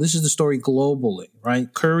TMK know, this is the story globally,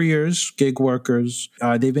 right? Couriers, gig workers,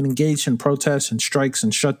 they've been engaged in protests and strikes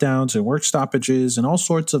and shutdowns and work stoppages and all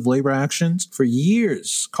sorts of labor actions for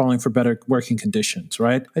years, calling for better working conditions,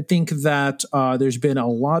 right? I think that there's been a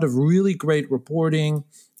lot of really great reporting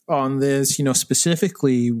on this.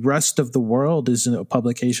 Specifically, Rest of the World is a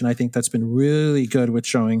publication I think that's been really good with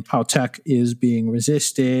showing how tech is being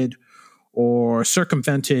resisted or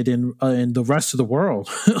circumvented in the rest of the world.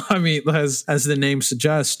 I mean, as the name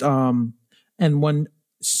suggests. And one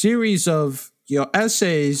series of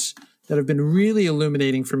essays that have been really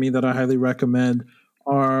illuminating for me that I highly recommend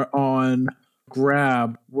are on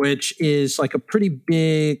Grab, which is like a pretty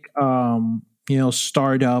big,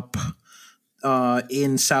 startup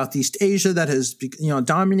in Southeast Asia that has,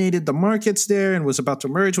 dominated the markets there and was about to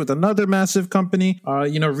merge with another massive company.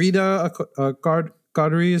 Rita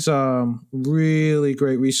Qadri is a really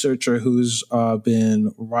great researcher who's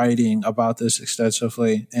been writing about this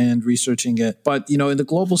extensively and researching it. But, in the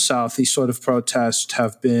global South, these sort of protests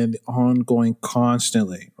have been ongoing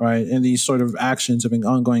constantly, right? And these sort of actions have been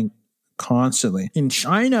ongoing constantly. In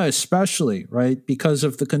China especially, right, because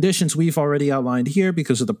of the conditions we've already outlined here,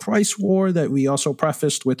 because of the price war that we also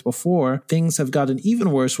prefaced with before, things have gotten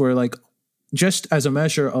even worse where, just as a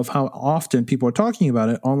measure of how often people are talking about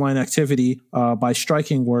it, online activity by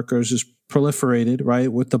striking workers is proliferated,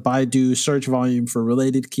 right, with the Baidu search volume for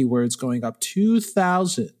related keywords going up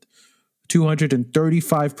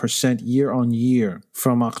 2,235% year on year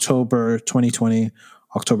from October 2020,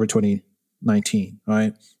 October 2019,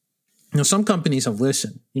 right? Some companies have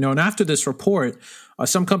listened, and after this report,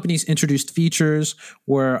 some companies introduced features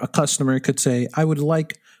where a customer could say, I would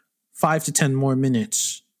like 5 to 10 more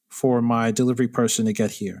minutes for my delivery person to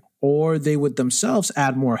get here. Or they would themselves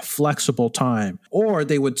add more flexible time, or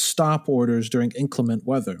they would stop orders during inclement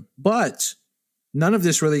weather. But none of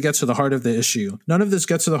this really gets to the heart of the issue. None of this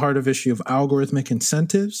gets to the heart of the issue of algorithmic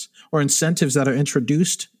incentives or incentives that are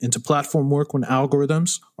introduced into platform work when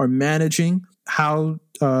algorithms are managing how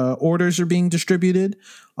orders are being distributed,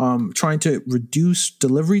 trying to reduce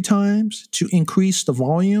delivery times, to increase the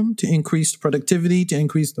volume, to increase the productivity, to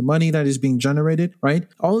increase the money that is being generated, right?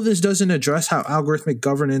 All of this doesn't address how algorithmic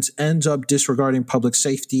governance ends up disregarding public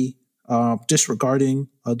safety, disregarding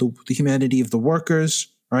the humanity of the workers,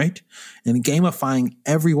 right? And gamifying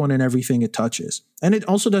everyone and everything it touches. And it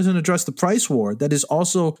also doesn't address the price war that is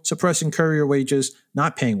also suppressing courier wages,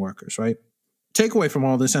 not paying workers, right? Takeaway from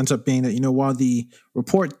all this ends up being that, while the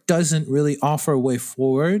report doesn't really offer a way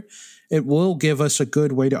forward, it will give us a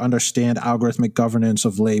good way to understand algorithmic governance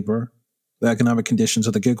of labor, the economic conditions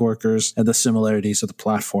of the gig workers, and the similarities of the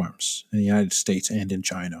platforms in the United States and in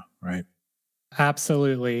China, right?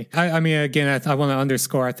 Absolutely. I mean, again, I want to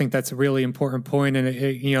underscore, I think that's a really important point. And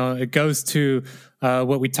it goes to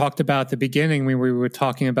what we talked about at the beginning when we were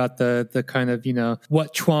talking about the kind of,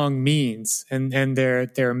 what Chuang means and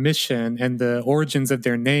their mission and the origins of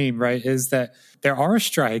their name, right, is that there are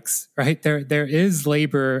strikes, right? There is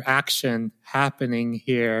labor action happening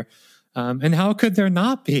here. And how could there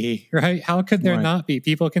not be, right? How could there not be?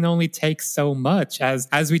 People can only take so much,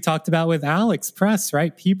 as we talked about with AliExpress,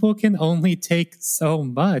 right? People can only take so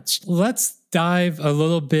much. Let's dive a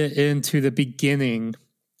little bit into the beginning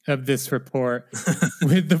of this report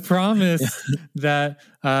with the promise that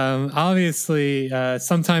obviously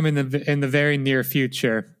sometime in the very near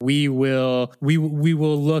future we will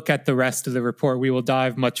look at the rest of the report. We will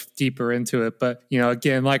dive much deeper into it. But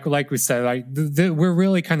again, like we said, we're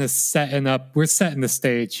really kind of setting the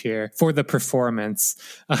stage here for the performance.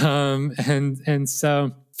 And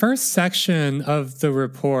so first section of the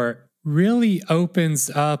report really opens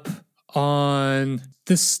up on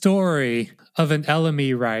the story of an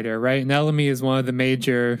LME rider, right? An LME is one of the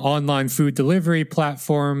major online food delivery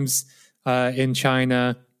platforms in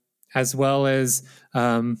China, as well as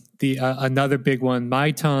another big one,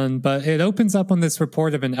 Maitan. But it opens up on this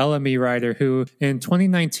report of an LME rider who in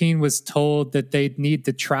 2019 was told that they'd need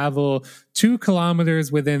to travel 2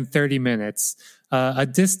 kilometers within 30 minutes. A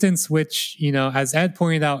distance which, as Ed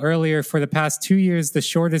pointed out earlier, for the past 2 years, the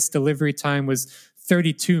shortest delivery time was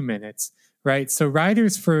 32 minutes. Right. So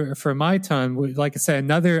riders for Maitan, like I said,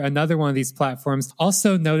 another one of these platforms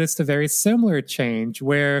also noticed a very similar change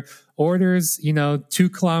where orders, 2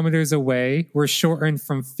 kilometers away were shortened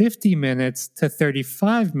from 50 minutes to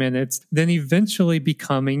 35 minutes, then eventually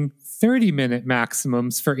becoming 30-minute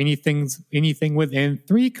maximums for anything within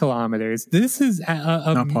 3 kilometers. This is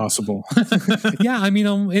not possible. Yeah, I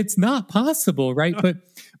mean, it's not possible, right?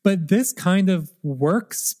 But this kind of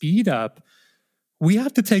work speed up, we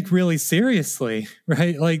have to take really seriously,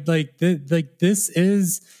 right? Like this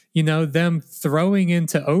is, them throwing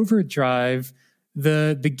into overdrive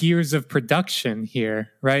the gears of production here,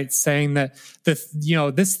 right? Saying that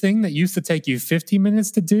this thing that used to take you 50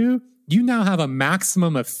 minutes to do, you now have a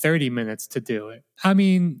maximum of 30 minutes to do it. I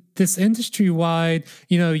mean, this industry-wide,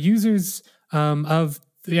 users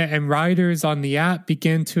and riders on the app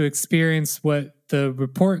begin to experience what the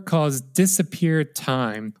report calls disappeared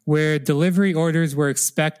time, where delivery orders were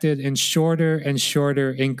expected in shorter and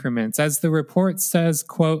shorter increments. As the report says,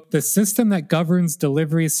 quote, "The system that governs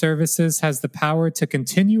delivery services has the power to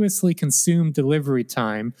continuously consume delivery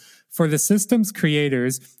time. For the system's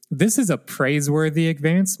creators, this is a praiseworthy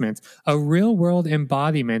advancement, a real-world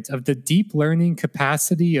embodiment of the deep learning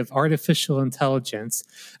capacity of artificial intelligence.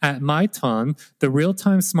 At Maitan, the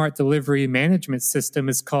real-time smart delivery management system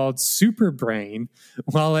is called Superbrain,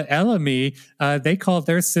 while at LME, they call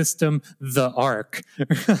their system the Arc."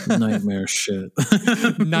 Nightmare shit.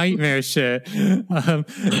 Nightmare shit.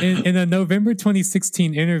 In a November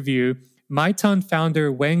 2016 interview, Maitan founder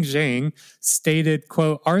Wang Zheng stated,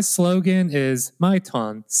 quote, "Our slogan is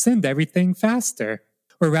Maitan, send everything faster,"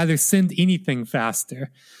 or rather send anything faster.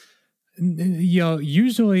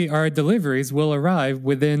 Usually our deliveries will arrive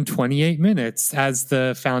within 28 minutes, as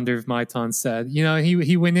the founder of Maitan said.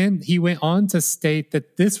 He went on to state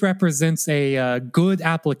that this represents a good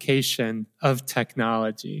application of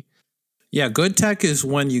technology. Yeah, good tech is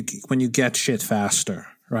when you get shit faster,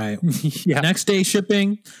 right? Yeah. Next day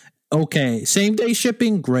shipping, okay. Same day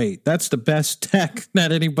shipping, great. That's the best tech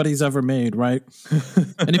that anybody's ever made, right?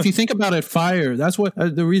 And if you think about it, Fire, that's what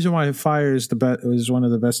the reason why Fire is one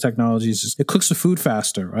of the best technologies is it cooks the food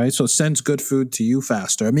faster, right? So it sends good food to you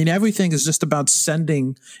faster. I mean, everything is just about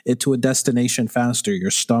sending it to a destination faster.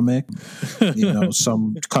 Your stomach,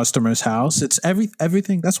 some customer's house. It's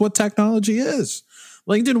everything. That's what technology is.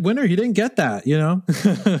 Langdon Winter, he didn't get that,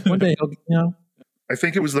 One day he'll, I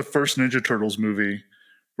think it was the first Ninja Turtles movie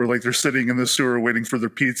where they're sitting in the sewer waiting for their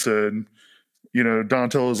pizza, and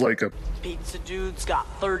Donatello's like a pizza dude's got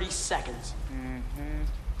 30 seconds.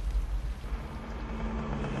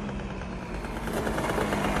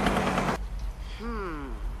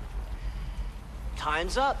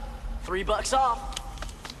 Time's up. $3 off.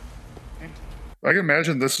 I can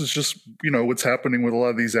imagine this is just, what's happening with a lot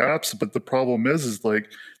of these apps. But the problem is the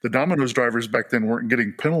Domino's drivers back then weren't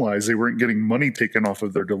getting penalized. They weren't getting money taken off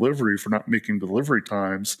of their delivery for not making delivery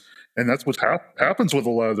times. And that's what happens with a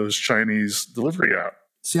lot of those Chinese delivery apps.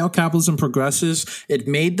 See how capitalism progresses? It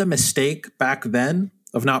made the mistake back then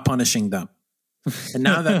of not punishing them. And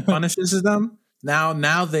now that it punishes them,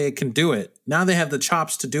 now they can do it. Now they have the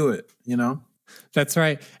chops to do it, That's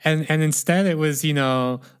right. And instead it was,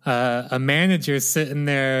 a manager sitting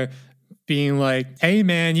there being like, "Hey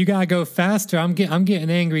man, you gotta go faster. I'm getting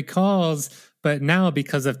angry calls." But now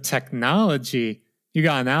because of technology, you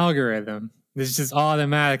got an algorithm that's just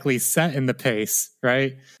automatically set in the pace,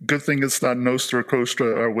 right? Good thing it's not Nostra Costa,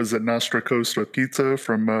 or was it Nostra Costa Pizza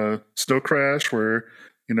from Snow Crash, where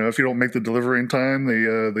if you don't make the delivery in time,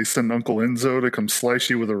 they send Uncle Enzo to come slice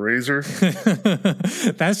you with a razor.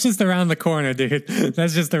 That's just around the corner, dude.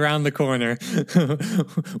 That's just around the corner.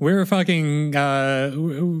 We're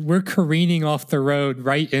careening off the road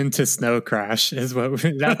right into Snow Crash. That's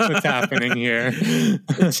what's happening here.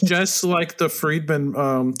 It's just like the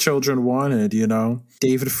Friedman children wanted,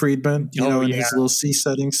 David Friedman, in his little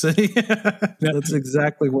seasetting city. That's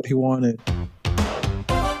exactly what he wanted.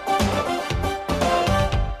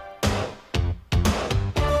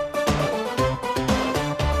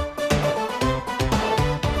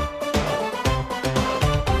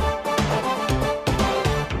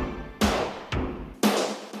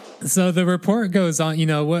 So the report goes on,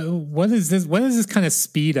 what is this? What does this kind of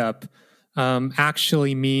speed up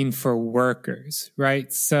actually mean for workers,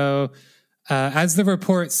 right? So as the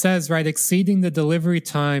report says, right, exceeding the delivery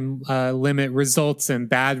time limit results in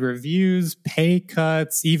bad reviews, pay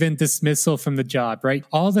cuts, even dismissal from the job, right?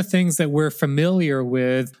 All the things that we're familiar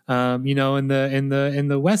with, in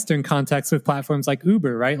the Western context with platforms like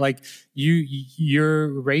Uber, right? Like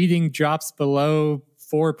your rating drops below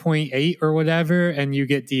 4.8 or whatever, and you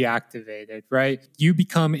get deactivated, right? You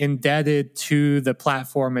become indebted to the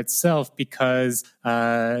platform itself because,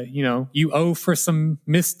 you owe for some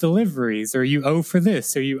missed deliveries, or you owe for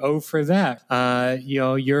this, or you owe for that.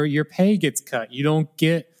 Your pay gets cut. You don't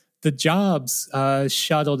get the jobs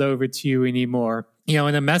shuttled over to you anymore.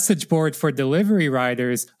 In a message board for delivery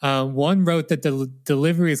riders, one wrote that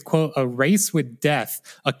delivery is, quote, a race with death,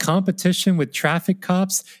 a competition with traffic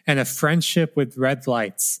cops, and a friendship with red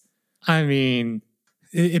lights. I mean,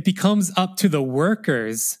 it becomes up to the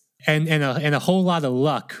workers and a whole lot of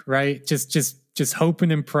luck, right? Just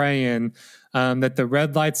hoping and praying that the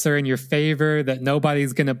red lights are in your favor, that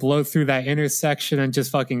nobody's going to blow through that intersection and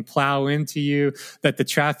just fucking plow into you, that the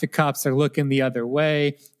traffic cops are looking the other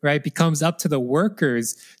way, right? Becomes up to the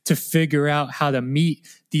workers to figure out how to meet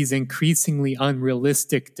these increasingly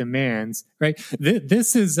unrealistic demands, right?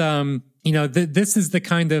 This is, this is the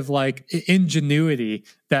kind of like ingenuity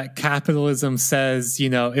that capitalism says,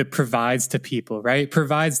 it provides to people, right? It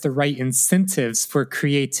provides the right incentives for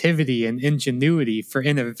creativity and ingenuity, for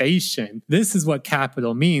innovation. This is what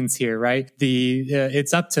capital means here, right?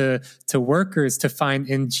 It's up to workers to find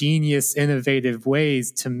ingenious, innovative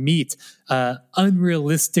ways to meet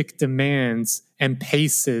unrealistic demands and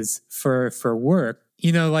paces for work.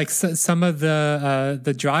 Some of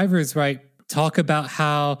the drivers, right, talk about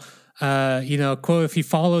how, quote, if he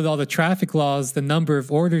followed all the traffic laws, the number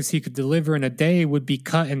of orders he could deliver in a day would be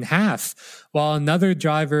cut in half. While another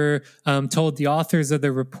driver told the authors of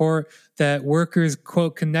the report that workers,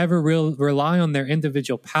 quote, can never rely on their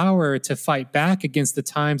individual power to fight back against the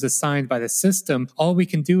times assigned by the system. All we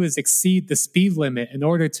can do is exceed the speed limit in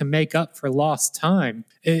order to make up for lost time.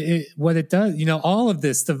 What it does, all of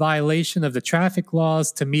this, the violation of the traffic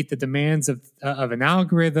laws to meet the demands of an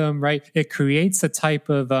algorithm, right? It creates a type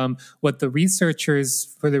of what the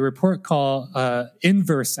researchers for the report call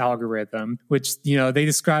inverse algorithm, which, they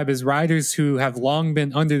describe as riders who have long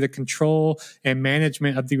been under the control and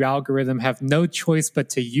management of the algorithm have no choice but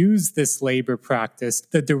to use this labor practice.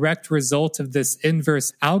 The direct result of this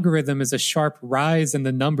inverse algorithm is a sharp rise in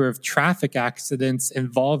the number of traffic accidents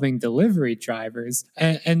involving delivery drivers.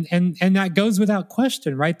 And that goes without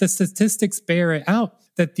question, right? The statistics bear it out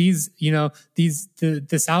that this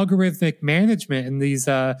algorithmic management and these,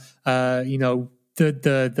 the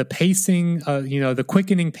pacing, the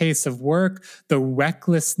quickening pace of work, the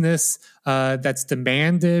recklessness that's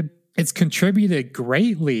demanded, it's contributed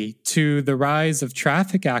greatly to the rise of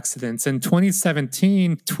traffic accidents. In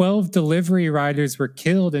 2017, 12 delivery riders were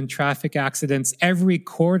killed in traffic accidents every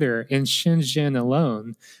quarter in Shenzhen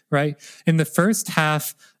alone, right? In the first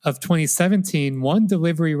half of 2017, one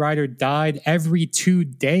delivery rider died every 2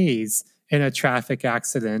 days in a traffic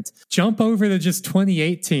accident. Jump over to just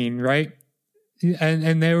 2018, right?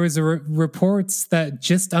 And there was reports that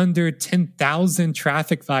just under 10,000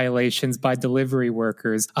 traffic violations by delivery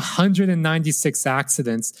workers, 196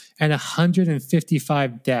 accidents, and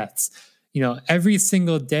 155 deaths. Every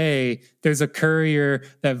single day there's a courier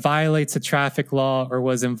that violates a traffic law or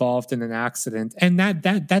was involved in an accident. And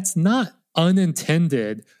that's not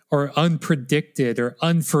unintended or unpredicted or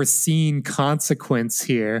unforeseen consequence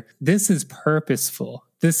here. This is purposeful.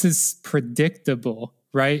 This is predictable.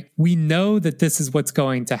 Right? We know that this is what's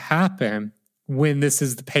going to happen when this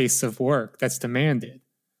is the pace of work that's demanded.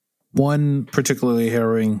 One particularly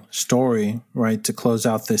harrowing story, right, to close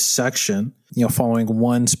out this section, following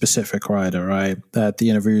one specific rider, right, that the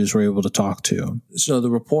interviewers were able to talk to. So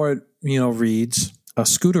the report, reads,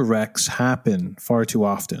 scooter wrecks happen far too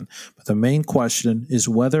often, but the main question is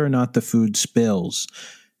whether or not the food spills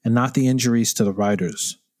and not the injuries to the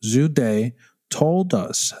riders. Zhu Dai told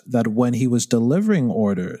us that when he was delivering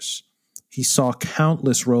orders, he saw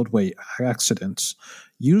countless roadway accidents.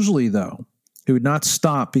 Usually, though, he would not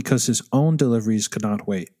stop because his own deliveries could not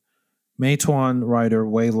wait. Meituan rider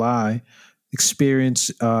Wei Lai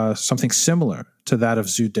experienced something similar to that of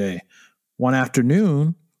Zhu Dai. One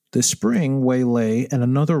afternoon, this spring, Wei Lai and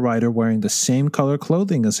another rider wearing the same color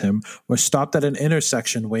clothing as him were stopped at an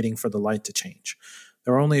intersection waiting for the light to change.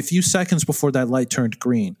 There were only a few seconds before that light turned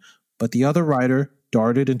green, but the other rider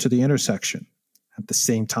darted into the intersection. At the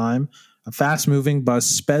same time, a fast-moving bus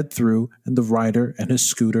sped through, and the rider and his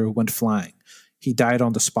scooter went flying. he died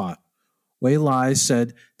on the spot. Wei Lai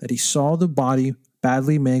said that he saw the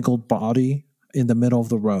badly mangled body in the middle of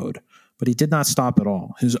the road, but he did not stop at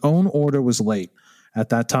all. His own order was late. At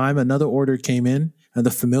that time, another order came in, and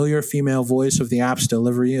the familiar female voice of the app's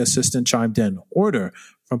delivery assistant chimed in. Order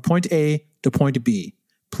from point A to point B.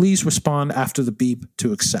 Please respond after the beep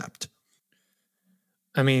to accept.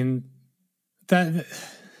 I mean, that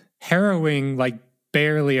harrowing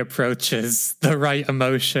barely approaches the right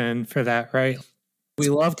emotion for that, right? Do we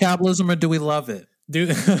love capitalism or do we love it?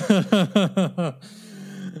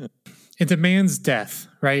 It demands death,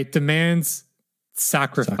 right? It demands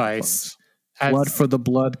sacrifice. Blood for the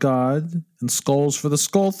blood god and skulls for the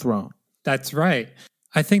skull throne. That's right.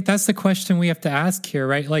 I think that's the question we have to ask here,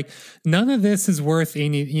 right? None of this is worth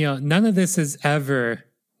none of this is ever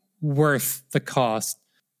worth the cost.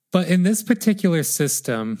 But in this particular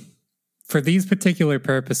system, for these particular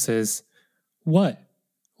purposes, what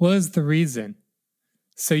is the reason?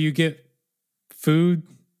 So you get food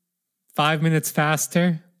 5 minutes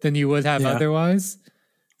faster than you would have otherwise?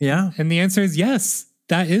 Yeah. And the answer is yes.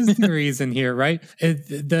 That is the reason here, right?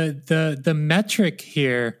 The metric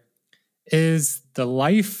here is the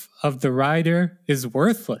life of the rider is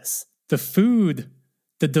worthless. The food,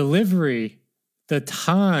 the delivery, the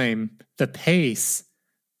time, the pace,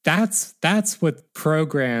 that's what's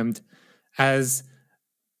programmed as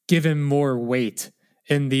given more weight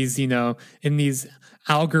in these, in these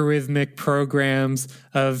algorithmic programs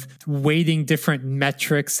of weighting different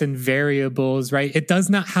metrics and variables, right? It does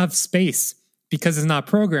not have space because it's not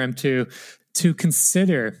programmed to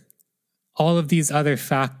consider all of these other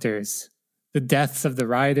factors, the deaths of the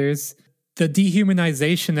riders, the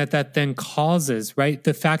dehumanization that then causes, right?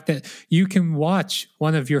 The fact that you can watch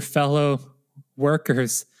one of your fellow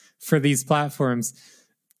workers for these platforms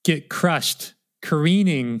get crushed,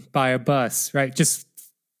 careening by a bus, right? Just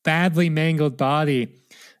badly mangled body,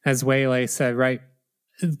 as Wei Lai said, right?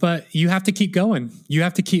 But you have to keep going. You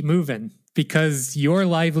have to keep moving because your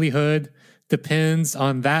livelihood depends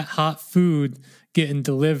on that hot food getting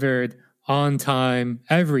delivered on time,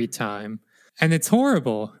 every time. And it's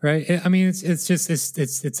horrible, right?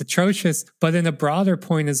 It's atrocious. But in a broader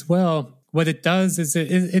point as well, what it does is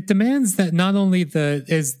it demands that not only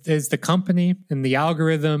is the company and the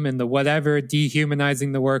algorithm and the whatever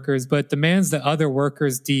dehumanizing the workers, but it demands that other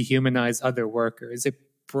workers dehumanize other workers. It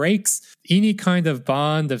breaks any kind of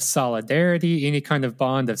bond of solidarity, any kind of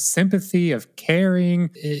bond of sympathy, of caring.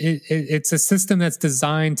 It's a system that's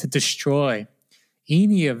designed to destroy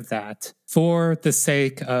any of that for the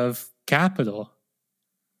sake of capital.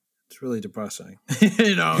 It's really depressing.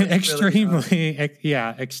 Extremely.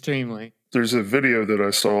 Extremely. There's a video that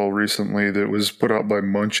I saw recently that was put out by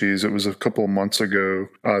Munchies. It was a couple of months ago.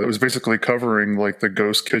 That was basically covering the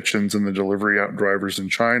ghost kitchens and the delivery app drivers in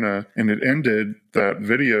China. And it ended that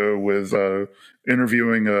video with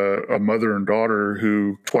interviewing a mother and daughter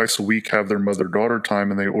who twice a week have their mother-daughter time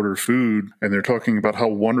and they order food. And they're talking about how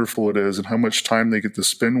wonderful it is and how much time they get to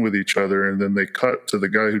spend with each other. And then they cut to the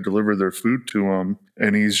guy who delivered their food to them.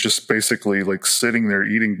 And he's just basically sitting there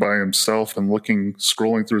eating by himself and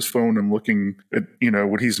scrolling through his phone and looking at,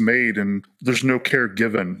 what he's made. And there's no care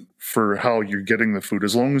given for how you're getting the food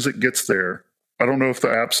as long as it gets there. I don't know if the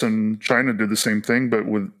apps in China did the same thing, but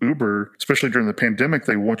with Uber, especially during the pandemic,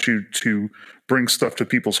 they want you to bring stuff to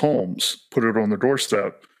people's homes, put it on their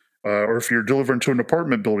doorstep. Or if you're delivering to an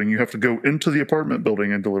apartment building, you have to go into the apartment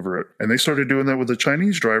building and deliver it. And they started doing that with the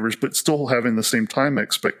Chinese drivers, but still having the same time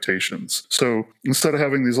expectations. So instead of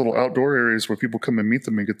having these little outdoor areas where people come and meet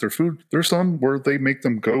them and get their food, there's some where they make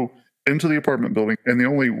them go into the apartment building. And the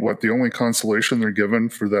only consolation they're given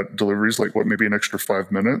for that delivery is maybe an extra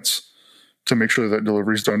 5 minutes to make sure that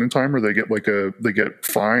delivery's done in time, or they get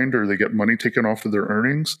fined or they get money taken off of their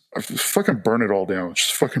earnings. Fucking burn it all down.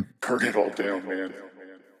 Just fucking burn it all down, man.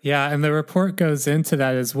 Yeah, and the report goes into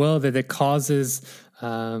that as well, that it causes,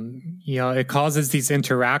 it causes these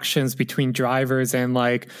interactions between drivers and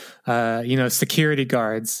security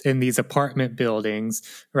guards in these apartment buildings,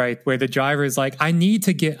 right? Where the driver is like, I need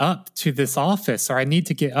to get up to this office or I need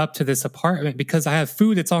to get up to this apartment because I have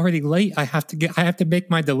food. It's already late. I have to make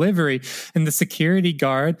my delivery. And the security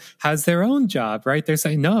guard has their own job, right? They're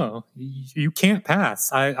saying, no, you can't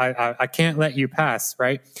pass. I can't let you pass,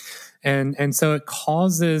 right? And so it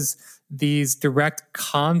causes these direct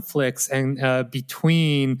conflicts and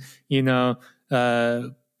between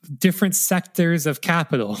different sectors of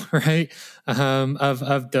capital, right?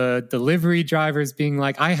 Of the delivery drivers being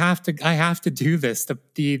like, I have to do this.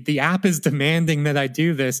 The app is demanding that I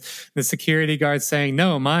do this. The security guard saying,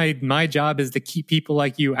 no, my job is to keep people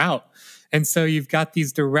like you out. And so you've got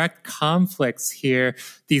these direct conflicts here,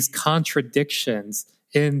 these contradictions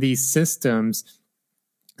in these systems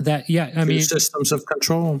that, systems of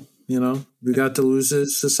control. We got the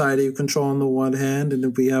losers society of control on the one hand, and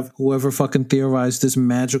then we have whoever fucking theorized this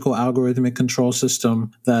magical algorithmic control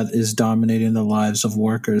system that is dominating the lives of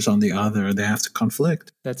workers on the other. They have to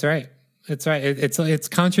conflict. That's right. It's right. It's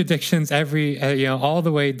contradictions every all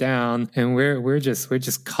the way down, and we're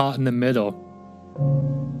just caught in the middle.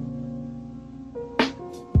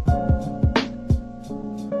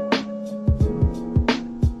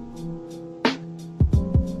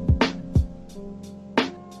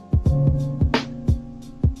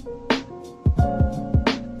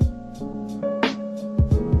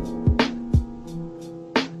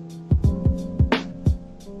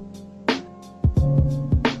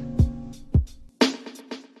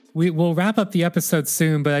 We'll wrap up the episode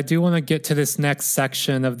soon, but I do want to get to this next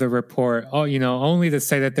section of the report. Only to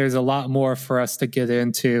say that there's a lot more for us to get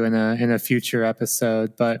into in a future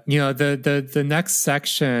episode. But the next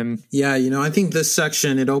section, I think this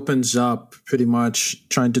section, it opens up pretty much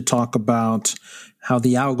trying to talk about how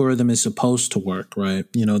the algorithm is supposed to work, right?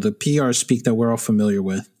 The PR speak that we're all familiar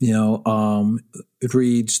with. It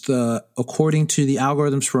reads, according to the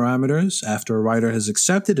algorithm's parameters, after a writer has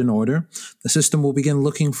accepted an order, the system will begin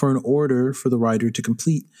looking for an order for the writer to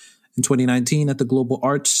complete. In 2019, at the Global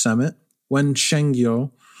Arts Summit, Wen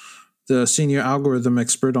Shengyo, the senior algorithm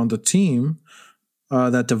expert on the team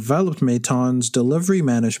that developed Meituan's delivery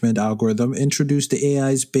management algorithm, introduced the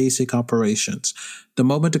AI's basic operations. The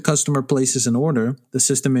moment a customer places an order, the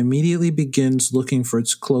system immediately begins looking for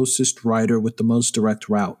its closest rider with the most direct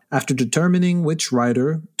route. After determining which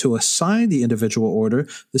rider to assign the individual order,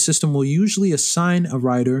 the system will usually assign a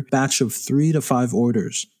rider a batch of 3 to 5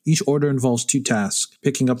 orders. Each order involves 2 tasks,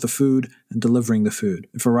 picking up the food and delivering the food.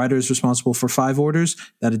 If a rider is responsible for 5 orders,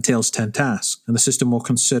 that entails 10 tasks, and the system will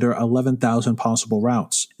consider 11,000 possible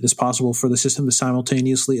routes. It is possible for the system to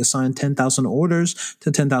simultaneously assign 10,000 orders to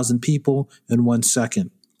 10,000 people in 1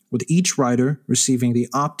 second, with each rider receiving the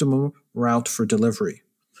optimum route for delivery.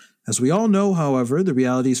 As we all know, however, the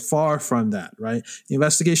reality is far from that, right? The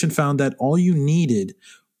investigation found that all you needed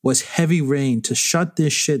was heavy rain to shut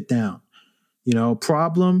this shit down.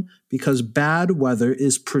 Problem because bad weather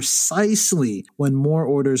is precisely when more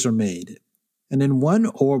orders are made. And in one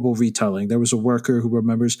horrible retelling, there was a worker who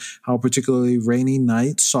remembers how a particularly rainy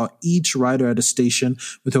night saw each rider at a station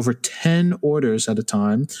with over 10 orders at a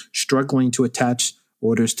time, struggling to attach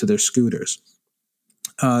orders to their scooters.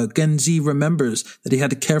 Genzi remembers that he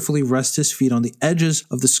had to carefully rest his feet on the edges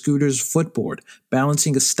of the scooter's footboard,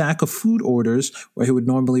 balancing a stack of food orders where he would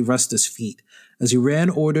normally rest his feet. As he ran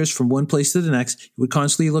orders from one place to the next, he would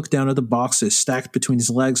constantly look down at the boxes stacked between his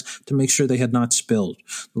legs to make sure they had not spilled.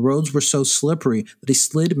 The roads were so slippery that he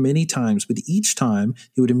slid many times, but each time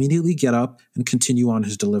he would immediately get up and continue on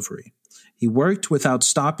his delivery. He worked without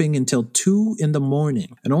stopping until 2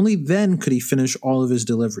 a.m, and only then could he finish all of his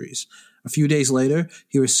deliveries. A few days later,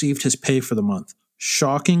 he received his pay for the month.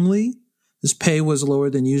 Shockingly, his pay was lower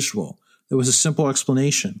than usual. There was a simple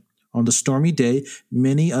explanation. On the stormy day,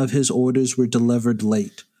 many of his orders were delivered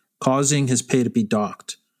late, causing his pay to be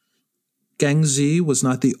docked. Gengzi was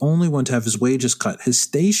not the only one to have his wages cut. His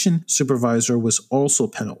station supervisor was also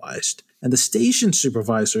penalized. And the station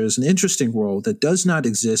supervisor is an interesting role that does not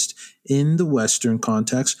exist in the Western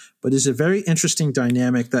context, but is a very interesting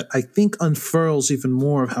dynamic that I think unfurls even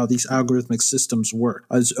more of how these algorithmic systems work,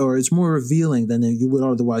 or it's more revealing than you would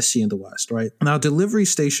otherwise see in the West, right? Now, delivery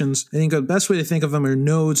stations, I think the best way to think of them are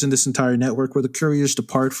nodes in this entire network where the couriers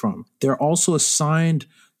depart from. They're also assigned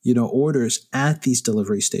orders at these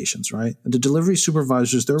delivery stations, right? And the delivery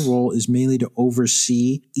supervisors, their role is mainly to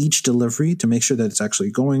oversee each delivery to make sure that it's actually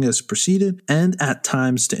going as proceeded, and at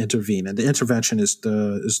times to intervene. And the intervention is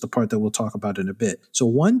the part that we'll talk about in a bit. So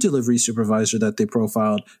one delivery supervisor that they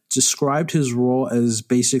profiled described his role as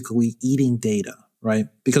basically eating data, right?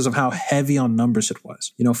 Because of how heavy on numbers it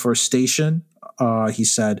was. For a station, he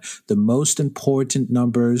said, the most important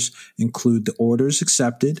numbers include the orders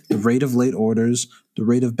accepted, the rate of late orders, the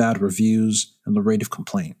rate of bad reviews, and the rate of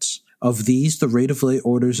complaints. Of these, the rate of late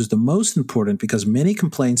orders is the most important because many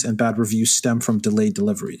complaints and bad reviews stem from delayed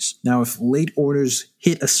deliveries. Now, if late orders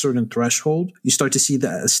hit a certain threshold, you start to see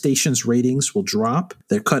that a station's ratings will drop,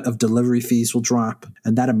 their cut of delivery fees will drop,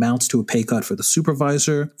 and that amounts to a pay cut for the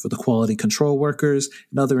supervisor, for the quality control workers,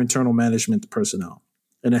 and other internal management personnel.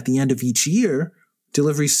 And at the end of each year,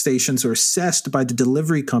 delivery stations are assessed by the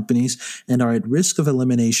delivery companies and are at risk of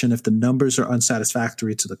elimination if the numbers are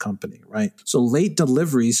unsatisfactory to the company, right? So late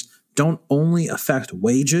deliveries don't only affect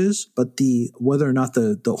wages, but whether or not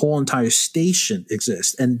the whole entire station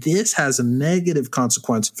exists. And this has a negative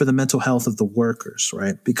consequence for the mental health of the workers,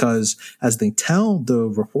 right? Because as they tell the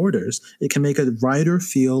reporters, it can make a rider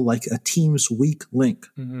feel like a team's weak link,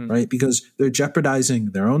 right? Because they're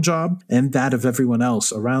jeopardizing their own job and that of everyone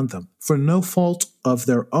else around them for no fault of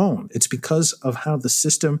their own. It's because of how the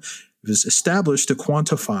system is established to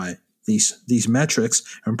quantify these metrics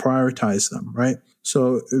and prioritize them, right?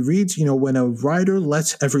 So it reads, when a rider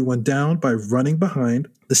lets everyone down by running behind,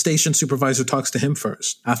 the station supervisor talks to him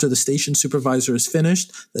first. After the station supervisor is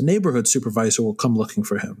finished, the neighborhood supervisor will come looking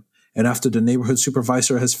for him. And after the neighborhood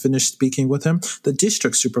supervisor has finished speaking with him, the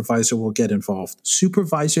district supervisor will get involved.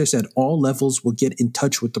 Supervisors at all levels will get in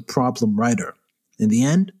touch with the problem rider. In the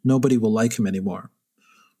end, nobody will like him anymore.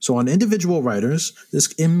 So on individual riders, this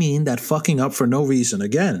can mean that fucking up for no reason,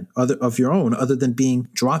 again, of your own, other than being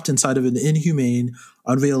dropped inside of an inhumane,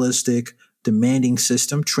 unrealistic, demanding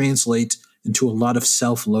system translates into a lot of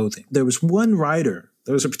self-loathing. There was one rider,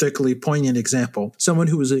 there was a particularly poignant example, someone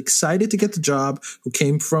who was excited to get the job, who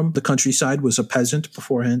came from the countryside, was a peasant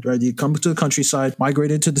beforehand, right? He'd come to the countryside,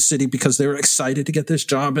 migrated to the city because they were excited to get this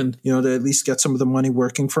job and, to at least get some of the money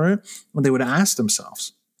working for it. And they would ask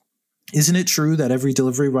themselves, isn't it true that every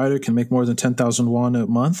delivery rider can make more than 10,000 won a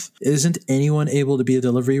month? Isn't anyone able to be a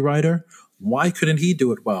delivery rider? Why couldn't he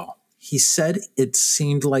do it well? He said it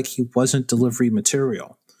seemed like he wasn't delivery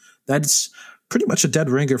material. That's pretty much a dead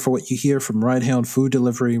ringer for what you hear from ride-hail and food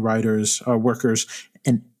delivery riders, workers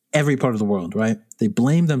in every part of the world, right? They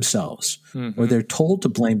blame themselves, or they're told to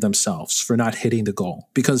blame themselves for not hitting the goal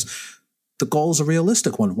because the goal is a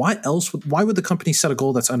realistic one. Why would the company set a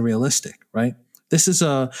goal that's unrealistic, right? This is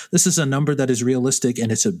a number that is realistic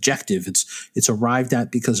and it's objective. It's arrived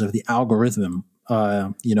at because of the algorithm,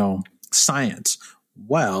 science.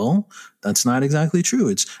 Well, that's not exactly true.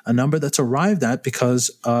 It's a number that's arrived at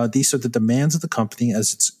because these are the demands of the company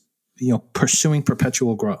as it's pursuing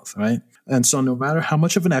perpetual growth, right? And so no matter how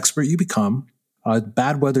much of an expert you become,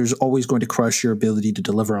 bad weather is always going to crush your ability to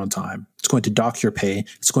deliver on time. It's going to dock your pay.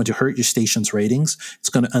 It's going to hurt your station's ratings. It's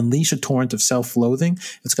going to unleash a torrent of self-loathing.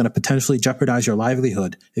 It's going to potentially jeopardize your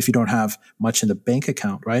livelihood if you don't have much in the bank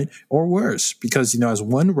account, right? Or worse, because,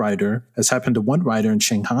 as happened to one rider in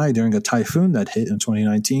Shanghai during a typhoon that hit in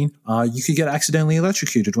 2019, you could get accidentally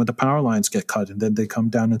electrocuted when the power lines get cut and then they come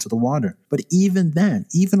down into the water. But even then,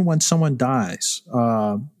 even when someone dies,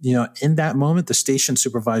 in that moment, the station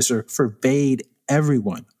supervisor forbade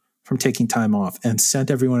everyone from taking time off and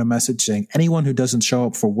sent everyone a message saying anyone who doesn't show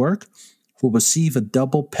up for work will receive a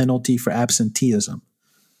double penalty for absenteeism.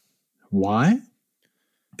 Why?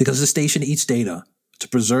 Because the station eats data. To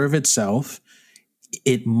preserve itself,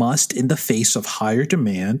 it must, in the face of higher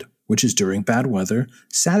demand, which is during bad weather,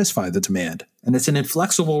 satisfy the demand. And it's an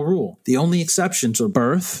inflexible rule. The only exceptions are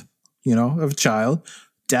birth, of a child,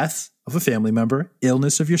 death of a family member,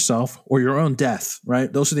 illness of yourself, or your own death,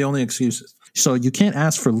 right? Those are the only excuses. So you can't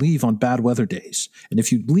ask for leave on bad weather days. And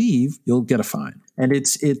if you leave, you'll get a fine. And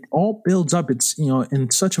it all builds up. It's,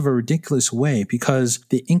 in such of a ridiculous way because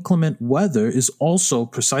the inclement weather is also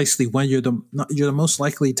precisely when you're the most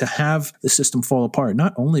likely to have the system fall apart,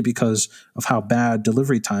 not only because of how bad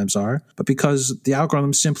delivery times are, but because the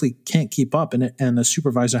algorithm simply can't keep up and the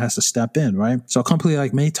supervisor has to step in, right? So a company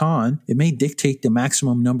like Meituan, it may dictate the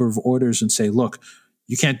maximum number of orders and say, look,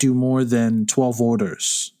 you can't do more than 12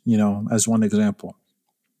 orders, as one example.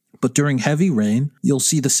 But during heavy rain, you'll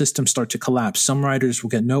see the system start to collapse. Some riders will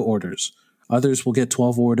get no orders. Others will get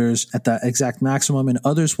 12 orders at that exact maximum, and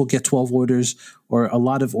others will get 12 orders or a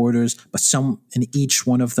lot of orders, but some in each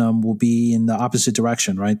one of them will be in the opposite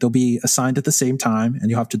direction, right? They'll be assigned at the same time, and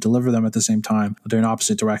you have to deliver them at the same time, but they're in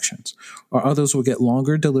opposite directions. Or others will get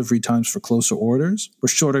longer delivery times for closer orders, or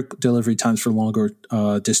shorter delivery times for longer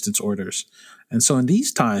distance orders. And so in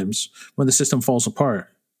these times, when the system falls apart,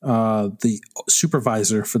 the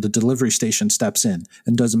supervisor for the delivery station steps in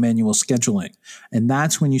and does manual scheduling. And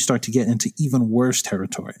that's when you start to get into even worse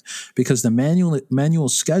territory because the manual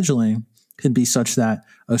scheduling can be such that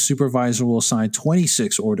a supervisor will assign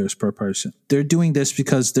 26 orders per person. They're doing this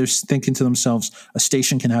because they're thinking to themselves, a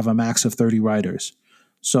station can have a max of 30 riders.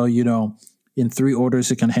 So, in 3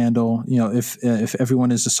 orders, it can handle, if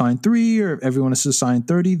everyone is assigned 3 or if everyone is assigned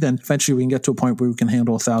 30, then eventually we can get to a point where we can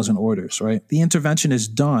handle 1,000 orders, right? The intervention is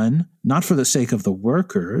done not for the sake of the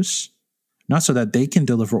workers, not so that they can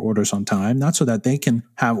deliver orders on time, not so that they can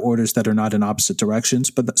have orders that are not in opposite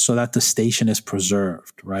directions, but so that the station is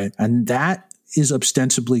preserved, right? And that is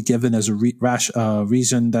ostensibly given as a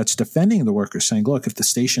reason that's defending the workers, saying, look, if the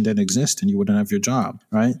station didn't exist, then you wouldn't have your job,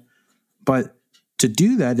 right? But to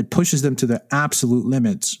do that, it pushes them to their absolute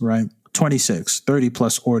limits, right? 26, 30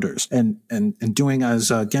 plus orders and doing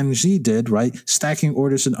as Genji did, right? Stacking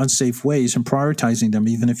orders in unsafe ways and prioritizing them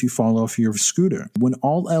even if you fall off your scooter. When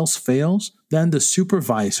all else fails, then the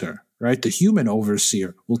supervisor, right? The human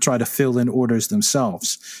overseer will try to fill in orders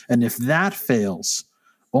themselves. And if that fails,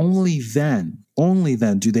 only then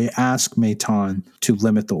do they ask Meitan to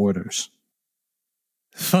limit the orders.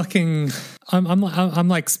 Fucking, I'm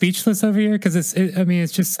like speechless over here because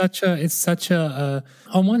it's just such a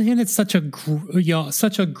on one hand it's such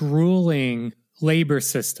a grueling labor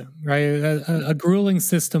system, right? A grueling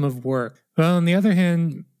system of work. But on the other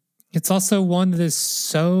hand, it's also one that is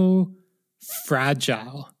so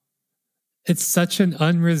fragile. It's such an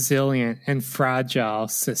unresilient and fragile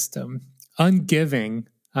system, ungiving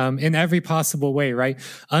in every possible way, right?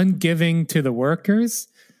 Ungiving to the workers.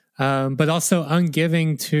 But also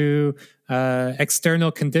ungiving to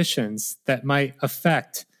external conditions that might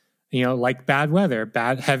affect, like bad weather,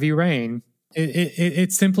 bad heavy rain.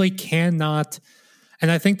 It simply cannot.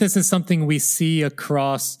 And I think this is something we see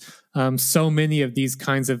across so many of these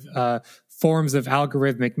kinds of forms of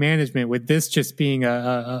algorithmic management, with this just being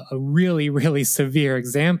a really, really severe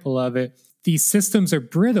example of it. These systems are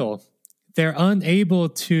brittle. They're unable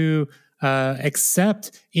to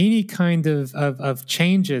accept any kind of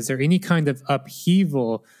changes or any kind of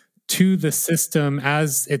upheaval to the system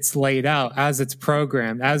as it's laid out, as it's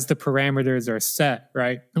programmed, as the parameters are set,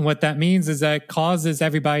 right? And what that means is that it causes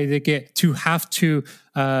everybody to have to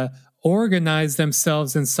organize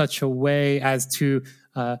themselves in such a way as to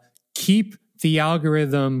keep the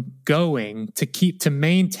algorithm going, to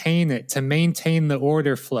maintain the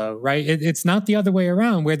order flow, right? It's not the other way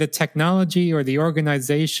around, where the technology or the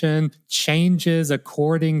organization changes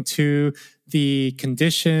according to the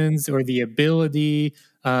conditions or the ability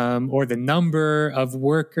or the number of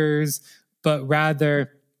workers, but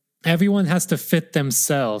rather everyone has to fit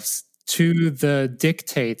themselves to the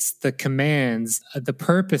dictates, the commands, the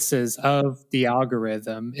purposes of the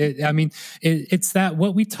algorithm. It's that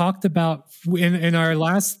what we talked about in our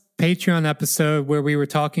last Patreon episode, where we were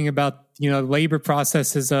talking about labor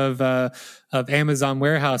processes of Amazon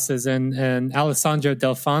warehouses, and Alessandro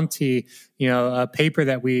Del Fonte, a paper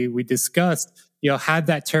that we discussed, had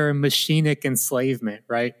that term machinic enslavement,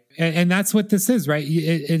 right? And that's what this is, right?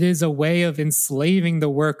 It is a way of enslaving the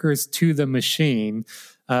workers to the machine.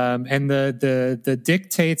 And the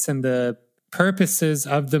dictates and the purposes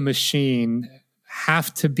of the machine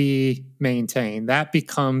have to be maintained.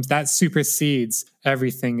 That supersedes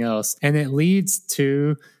everything else. And it leads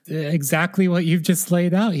to exactly what you've just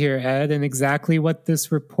laid out here, Ed, and exactly what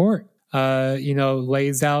this report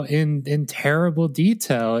lays out in terrible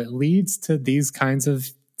detail. It leads to these kinds of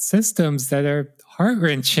systems that are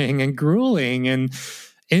heart-wrenching and grueling and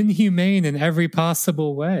inhumane in every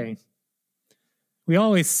possible way. We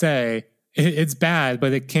always say it's bad,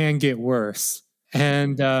 but it can get worse.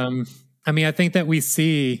 And I think that we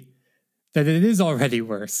see that it is already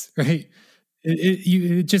worse, right?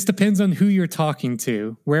 It just depends on who you're talking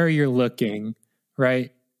to, where you're looking,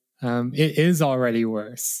 right? It is already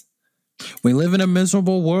worse. We live in a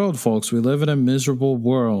miserable world, folks. We live in a miserable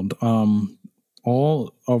world.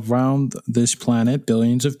 All around this planet,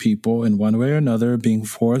 billions of people in one way or another are being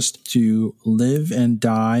forced to live and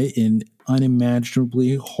die in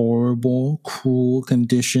unimaginably horrible, cruel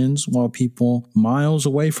conditions, while people miles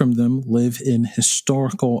away from them live in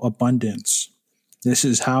historical abundance. This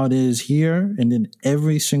is how it is here and in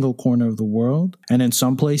every single corner of the world. And in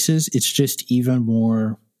some places, it's just even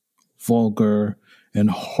more vulgar and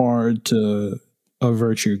hard to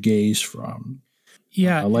avert your gaze from.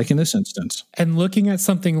 Yeah. Like in this instance. And looking at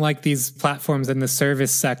something like these platforms in the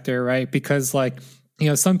service sector, right? Because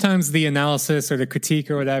sometimes the analysis or the critique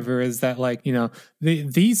or whatever is that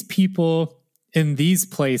these people in these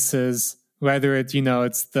places, whether it's,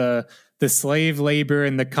 it's the slave labor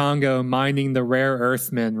in the Congo mining the rare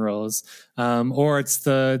earth minerals, or it's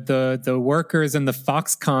the workers in the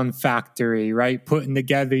Foxconn factory, right, putting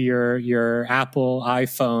together your Apple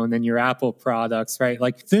iPhone and your Apple products, right?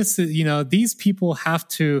 Like this, these people have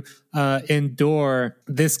to endure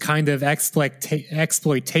this kind of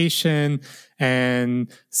exploitation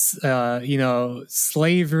and slavery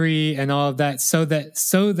and all of that, so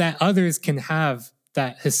that others can have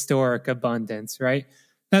that historic abundance, right?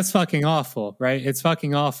 That's fucking awful, right? It's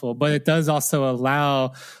fucking awful, but it does also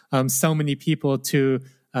allow so many people to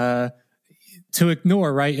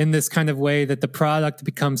ignore, right, in this kind of way that the product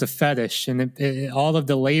becomes a fetish, and all of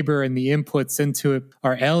the labor and the inputs into it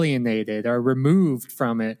are alienated, are removed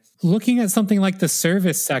from it. Looking at something like the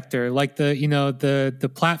service sector, like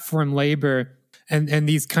the platform labor and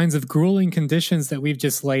these kinds of grueling conditions that we've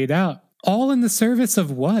just laid out, all in the service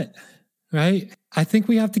of what, right? I think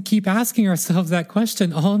we have to keep asking ourselves that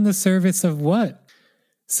question, all in the service of what?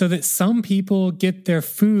 So that some people get their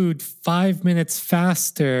food 5 minutes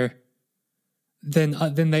faster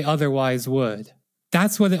than they otherwise would.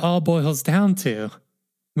 That's what it all boils down to.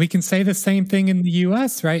 We can say the same thing in the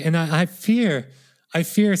US, right? And I fear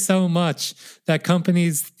so much that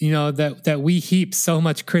companies, that we heap so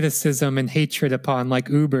much criticism and hatred upon, like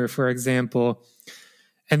Uber, for example.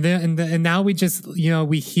 And now we just,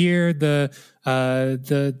 we hear the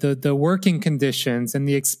working conditions and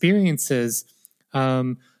the experiences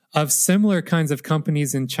of similar kinds of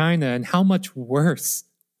companies in China and how much worse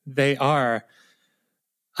they are.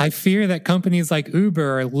 I fear that companies like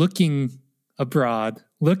Uber are looking abroad,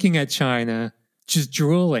 looking at China, just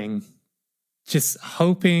drooling, just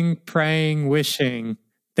hoping, praying, wishing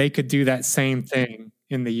they could do that same thing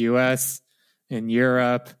in the US, in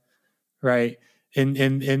Europe, right?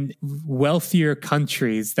 In wealthier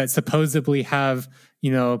countries that supposedly have,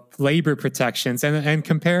 labor protections, and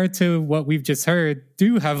compared to what we've just heard,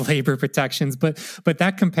 do have labor protections, but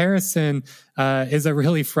that comparison is a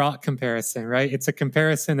really fraught comparison, right? It's a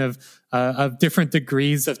comparison of different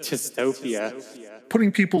degrees of dystopia.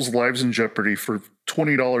 Putting people's lives in jeopardy for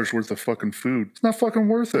 $20 worth of fucking food. It's not fucking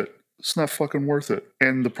worth it. It's not fucking worth it.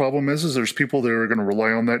 And the problem is there's people that are going to rely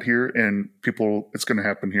on that here, and it's going to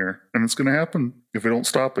happen here. And it's going to happen if we don't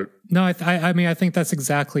stop it. No, I think that's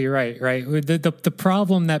exactly right? The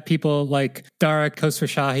problem that people like Dara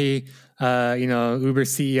Khosrowshahi, Uber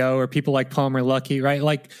CEO, or people like Palmer Luckey, right?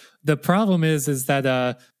 Like, the problem is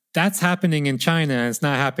that that's happening in China and it's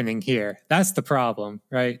not happening here. That's the problem,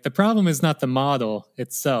 right? The problem is not the model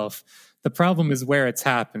itself. The problem is where it's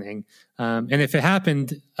happening. And if it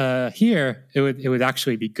happened here, it would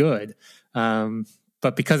actually be good.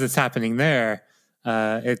 But because it's happening there,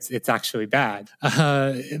 it's actually bad.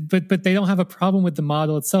 But they don't have a problem with the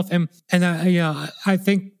model itself. And I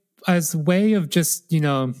think as a way of just,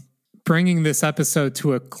 bringing this episode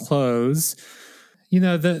to a close,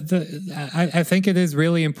 I think it is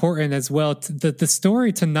really important as well. The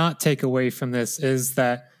story to not take away from this is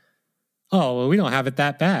that, we don't have it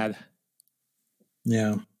that bad.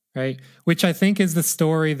 Yeah. Right. Which I think is the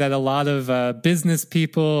story that a lot of business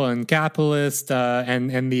people and capitalists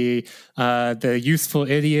and the useful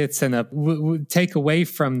idiots and take away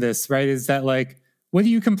from this. Right. Is that, like, what are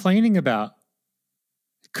you complaining about?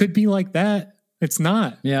 It could be like that. It's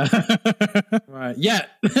not. Yeah. Right.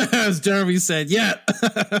 Yet. As Jeremy said, yet.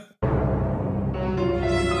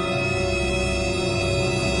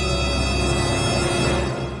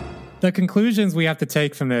 The conclusions we have to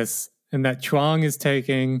take from this, and that Chuang is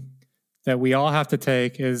taking, that we all have to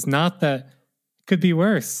take, is not that it could be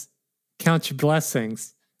worse. Count your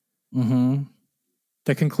blessings. Mm-hmm.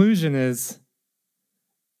 The conclusion is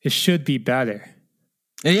it should be better.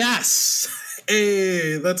 Yes.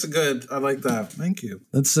 Hey, that's good. I like that. Thank you.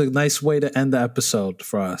 That's a nice way to end the episode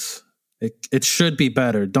for us. It should be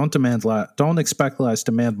better. Don't demand less. Don't expect less.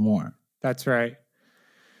 Demand more. That's right.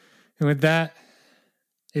 And with that,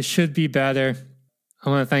 it should be better. I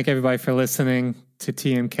want to thank everybody for listening to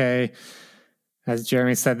TMK. As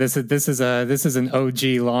Jeremy said, this is an OG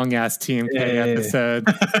long ass TMK episode.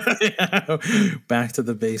 Yeah. Back to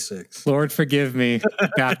the basics. Lord forgive me.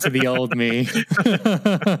 Back to the old me.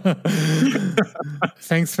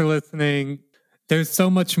 Thanks for listening. There's so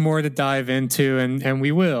much more to dive into, and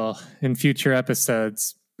we will in future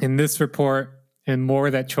episodes. In this report and more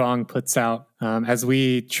that Chuang puts out, as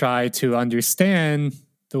we try to understand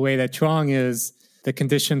the way that Chuang is, the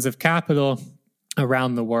conditions of capital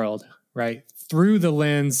around the world, right? Through the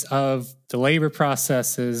lens of the labor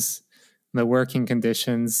processes, the working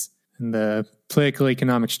conditions, and the political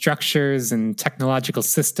economic structures and technological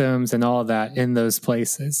systems and all that in those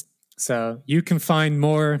places. So you can find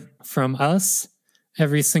more from us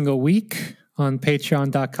every single week on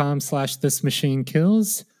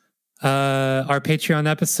patreon.com/thismachinekills. Our Patreon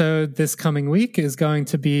episode this coming week is going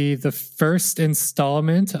to be the first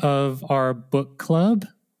installment of our book club,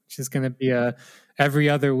 which is going to be every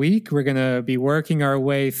other week. We're going to be working our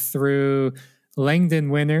way through Langdon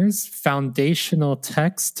Winner's foundational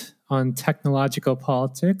text on technological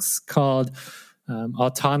politics called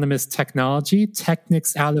Autonomous Technology,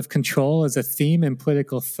 Technics Out of Control as a Theme in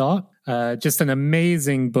Political Thought. Just an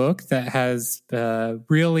amazing book that has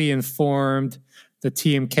really informed the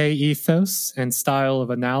TMK ethos and style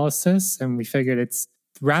of analysis. And we figured it's,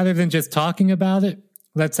 rather than just talking about it,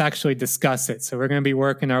 let's actually discuss it. So we're going to be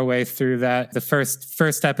working our way through that. The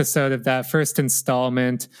first episode of that first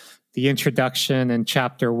installment the introduction and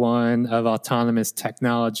chapter 1 of autonomous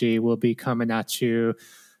technology will be coming at you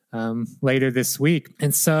later this week.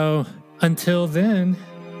 And so until then,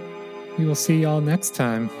 we will see y'all next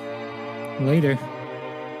time. Later.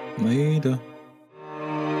 Later.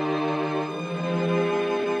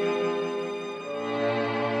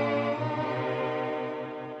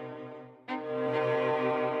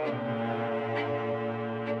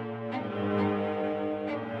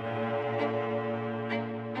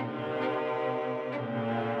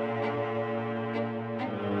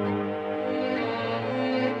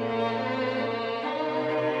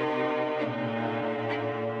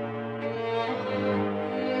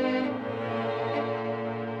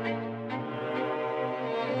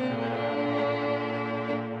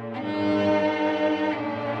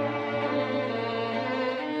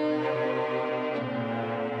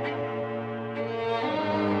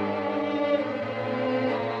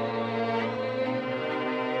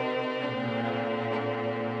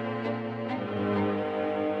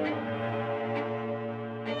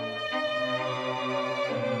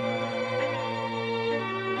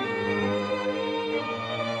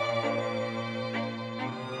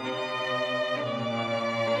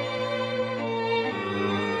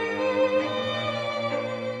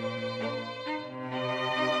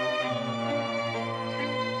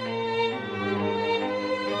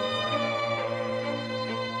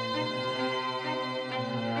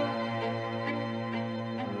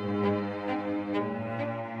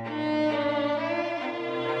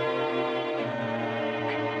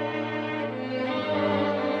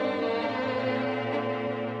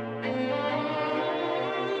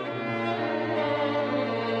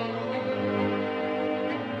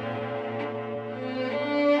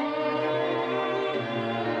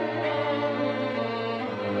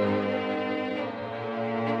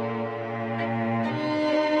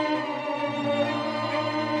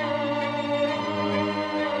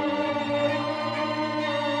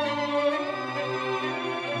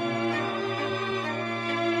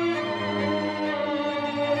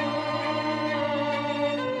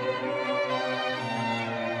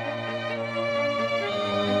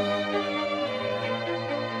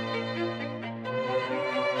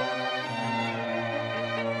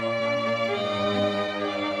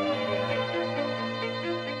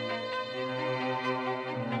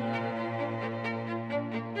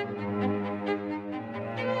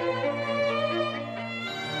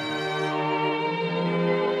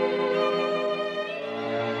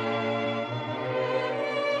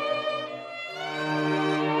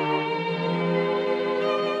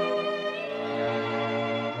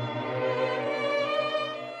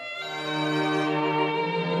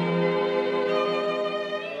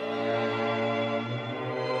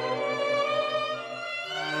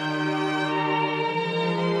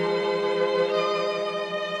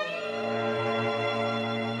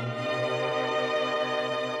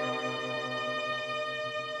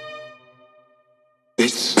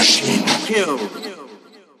 This machine killed.